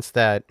the sense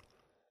that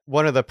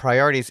one of the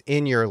priorities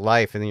in your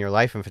life and in your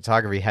life in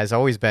photography has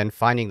always been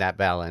finding that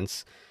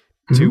balance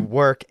to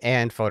work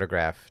and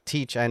photograph,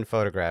 teach and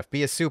photograph,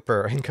 be a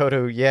super and go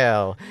to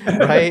Yale,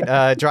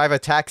 right? Drive a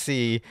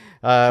taxi,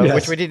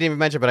 which we didn't even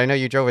mention, but I know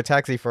you drove a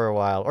taxi for a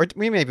while, or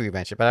we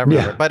mentioned, but I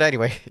remember. But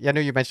anyway, I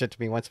know you mentioned it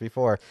to me once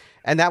before,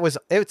 and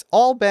it's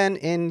all been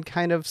in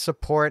kind of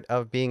support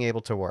of being able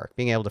to work,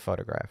 being able to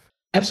photograph.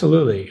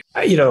 Absolutely.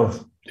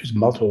 There's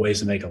multiple ways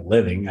to make a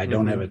living. I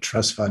don't have a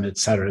trust fund, et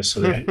cetera. So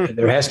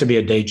there has to be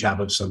a day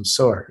job of some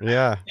sort.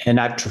 Yeah. And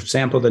I've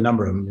sampled a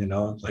number of them,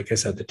 like I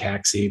said, the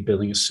taxi,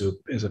 building a soup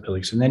as a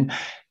building. And then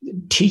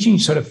teaching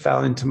sort of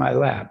fell into my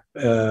lap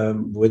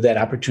with that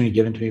opportunity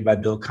given to me by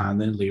Bill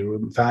Conlon, Lee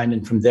Rubenfein.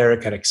 And from there,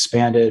 it got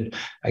expanded.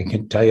 I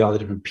can tell you all the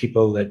different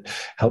people that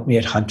helped me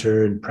at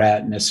Hunter and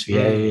Pratt and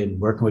SVA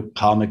and working with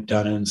Paul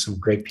McDonough and some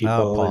great people.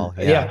 Oh,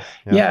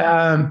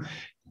 Paul.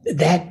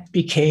 That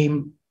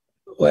became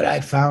what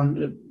I found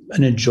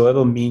an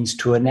enjoyable means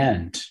to an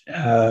end.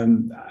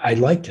 I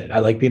liked it. I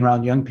like being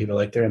around young people,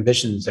 like their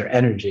ambitions, their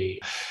energy.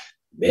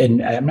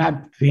 And I'm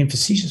not being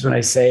facetious when I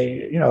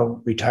say,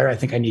 retire. I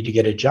think I need to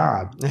get a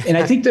job. And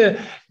I think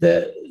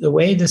the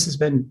way this has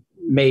been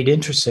made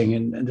interesting,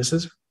 and this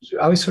is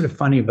always sort of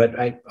funny, but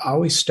I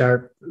always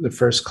start the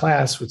first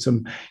class with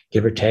some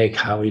give or take,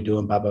 how are you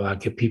doing, blah, blah, blah.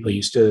 Get people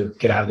used to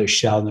get out of their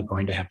shell and they're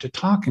going to have to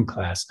talk in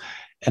class.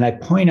 And I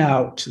point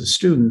out to the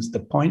students, the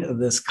point of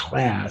this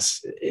class,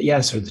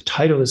 or the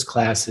title of this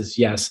class is,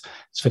 it's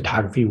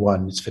photography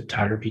 1, it's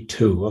photography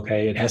 2,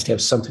 okay? It has to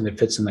have something that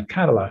fits in the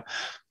catalog.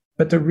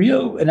 But the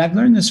real, and I've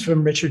learned this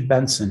from Richard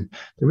Benson,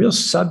 the real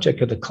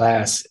subject of the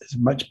class is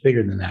much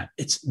bigger than that.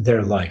 It's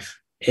their life.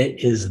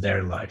 It is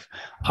their life.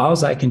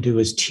 All I can do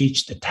is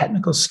teach the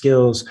technical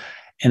skills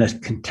in a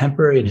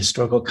contemporary and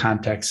historical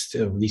context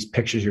of these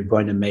pictures you're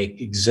going to make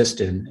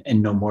exist in,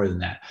 and no more than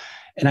that.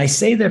 And I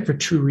say that for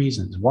two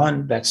reasons.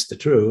 One, that's the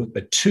truth.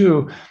 But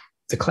two,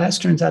 the class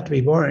turns out to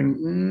be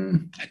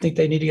boring. I think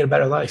they need to get a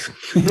better life.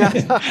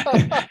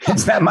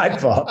 It's not my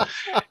fault.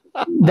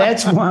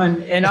 That's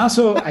one. And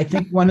also, I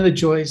think one of the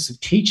joys of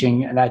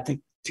teaching, and I think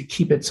to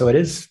keep it so it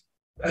is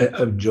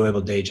a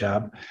enjoyable day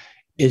job,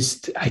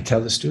 is I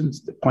tell the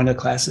students the point of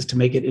the class is to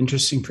make it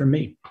interesting for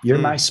me. You're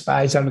my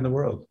spies out in the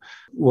world.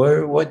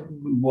 What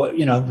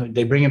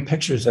they bring in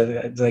pictures.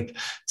 It's like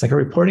a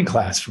reporting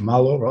class from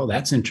all over. Oh,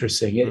 that's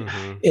interesting.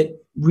 It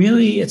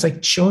really, it's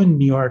like showing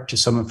New York to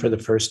someone for the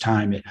first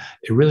time. It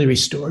really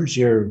restores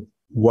your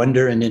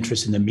wonder and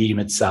interest in the medium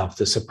itself,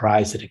 the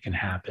surprise that it can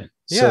happen.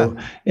 Yeah. So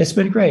it's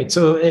been great.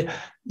 So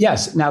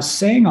yes. Now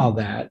saying all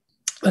that,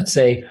 let's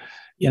say,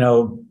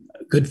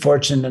 good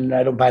fortune, and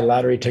I don't buy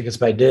lottery tickets,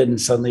 but I did,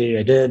 and suddenly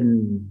I did,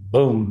 and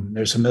boom,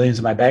 there's some millions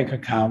in my bank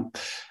account.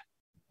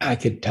 I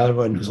could tell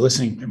everyone who's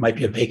listening, there might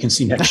be a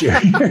vacancy next year.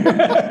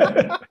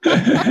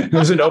 It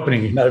was an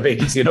opening, not a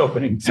vacancy, an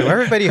opening. So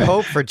everybody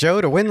hope for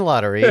Joe to win the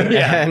lottery.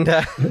 Yeah. And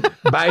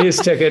buy his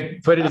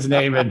ticket, put his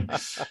name in.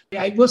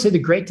 I will say the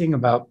great thing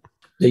about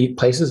the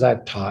places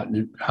I've taught,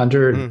 and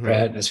Hunter and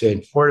Brad,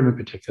 and Fordham in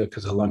particular,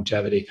 because of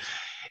longevity,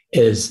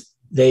 is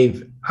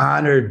they've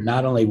honored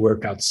not only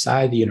work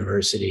outside the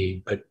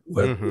university, but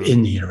work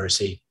in the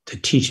university, to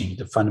teaching,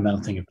 the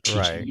fundamental thing of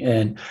teaching. Right.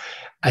 And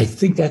I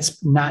think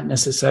that's not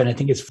necessary. And I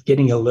think it's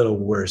getting a little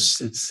worse.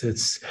 It's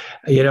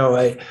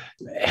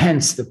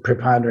hence the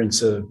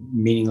preponderance of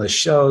meaningless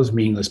shows,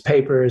 meaningless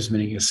papers,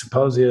 meaningless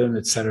symposium,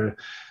 et cetera.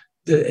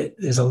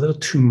 There's a little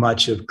too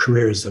much of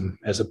careerism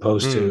as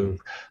opposed to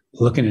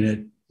looking at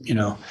it,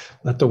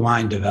 let the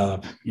wine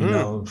develop,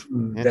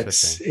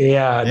 that's,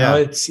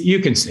 it's, you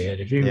can see it.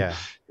 If you,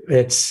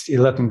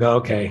 you look and go,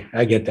 okay,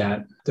 I get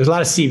that. There's a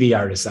lot of CV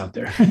artists out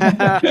there.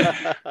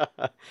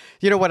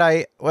 What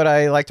I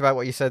liked about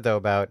what you said though,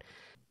 about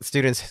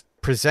students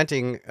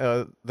presenting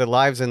the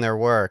lives in their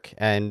work.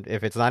 And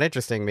if it's not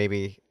interesting,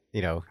 maybe,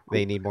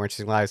 they need more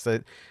interesting lives.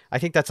 I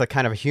think that's a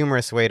kind of a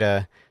humorous way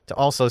to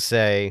also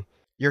say,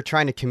 you're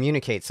trying to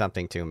communicate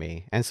something to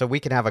me. And so we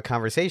can have a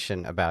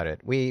conversation about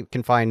it. We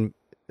can find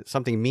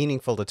something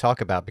meaningful to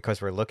talk about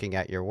because we're looking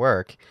at your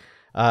work.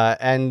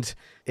 And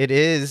it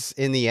is,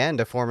 in the end,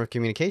 a form of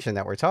communication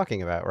that we're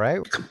talking about,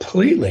 right?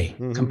 Completely.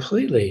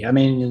 I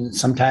mean,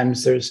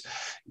 sometimes there's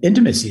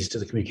intimacies to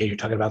the communication. You're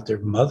talking about their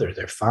mother,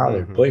 their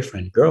father,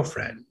 boyfriend,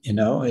 girlfriend,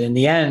 in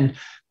the end,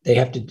 they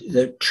have to,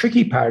 the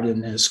tricky part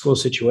in a school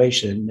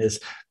situation is,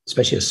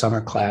 especially a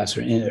summer class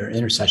or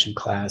intersession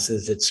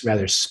classes, it's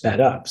rather sped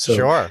up.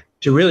 So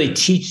to really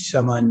teach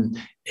someone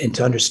and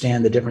to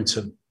understand the difference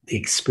of the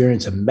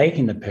experience of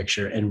making the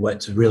picture and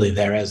what's really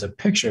there as a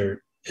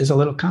picture is a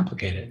little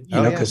complicated,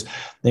 because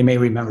they may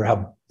remember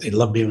how they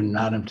loved being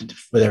out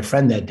with their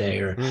friend that day,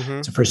 or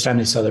it's the first time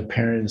they saw their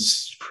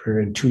parents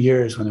in 2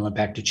 years when they went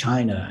back to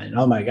China. And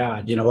oh my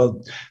God,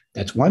 well,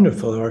 that's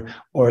wonderful.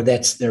 Or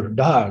that's their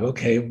dog.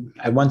 Okay.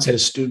 I once had a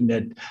student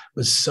that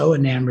was so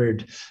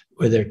enamored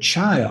with their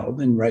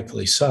child, and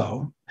rightfully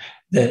so,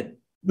 that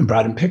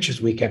brought him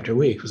pictures week after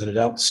week. It was an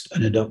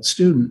adult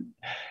student.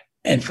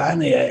 And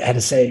finally, I had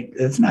to say,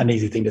 it's not an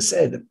easy thing to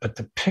say, but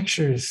the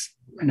pictures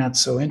are not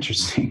so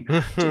interesting.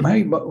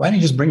 Why don't you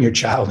just bring your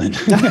child in?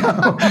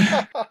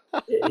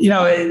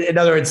 In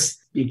other words,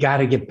 you got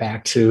to get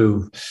back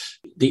to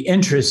the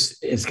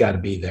interest has got to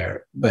be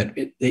there. But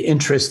the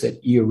interest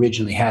that you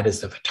originally had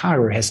as the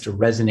photographer has to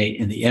resonate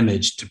in the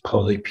image to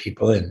pull the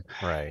people in.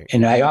 Right.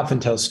 And I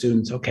often tell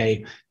students,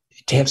 okay,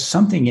 to have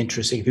something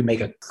interesting, if you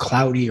make a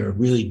cloudy or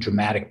really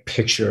dramatic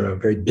picture, or a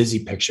very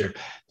busy picture,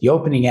 the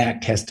opening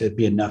act has to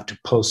be enough to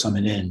pull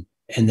someone in.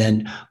 And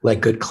then, like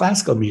good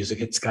classical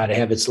music, it's got to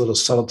have its little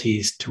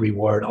subtleties to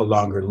reward a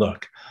longer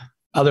look.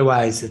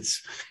 Otherwise,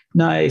 it's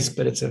nice,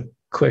 but it's a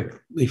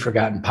quickly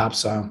forgotten pop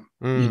song,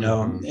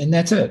 and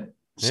that's it.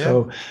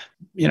 So,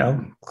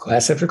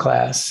 class after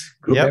class,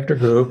 group after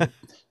group,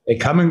 they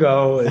come and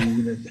go,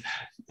 and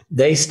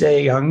they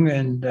stay young,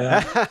 and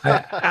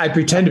I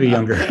pretend to be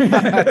younger.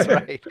 That's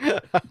right.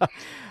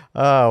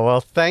 Oh,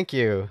 well, thank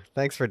you.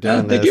 Thanks for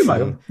doing this. Thank you,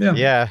 Michael.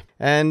 Yeah.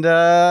 And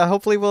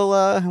hopefully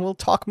we'll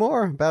talk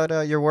more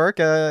about your work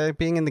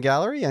being in the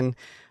gallery, and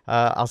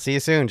I'll see you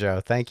soon,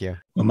 Joe. Thank you.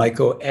 Well,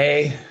 Michael,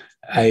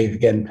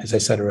 again, as I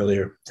said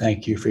earlier,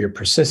 thank you for your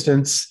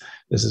persistence.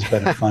 This has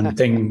been a fun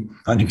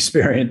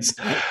experience.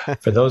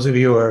 For those of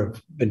you who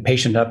have been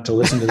patient enough to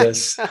listen to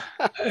this,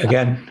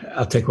 again,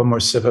 I'll take one more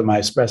sip of my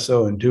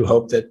espresso and do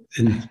hope that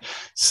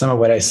some of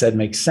what I said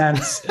makes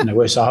sense. And I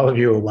wish all of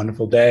you a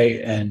wonderful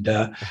day. And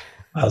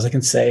all I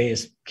can say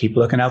is keep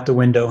looking out the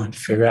window and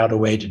figure out a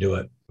way to do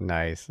it.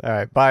 Nice. All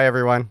right. Bye,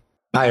 everyone.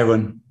 Bye,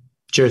 everyone.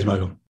 Cheers,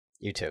 Michael.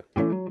 You too.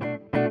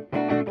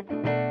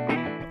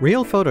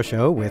 Real Photo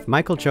Show with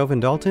Michael Jovan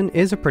Dalton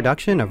is a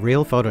production of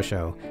Real Photo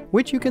Show,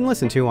 which you can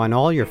listen to on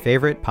all your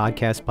favorite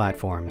podcast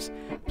platforms.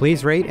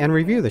 Please rate and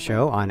review the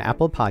show on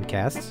Apple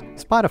Podcasts,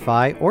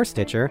 Spotify, or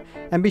Stitcher,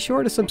 and be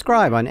sure to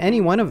subscribe on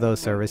any one of those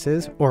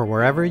services or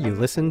wherever you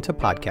listen to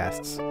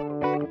podcasts.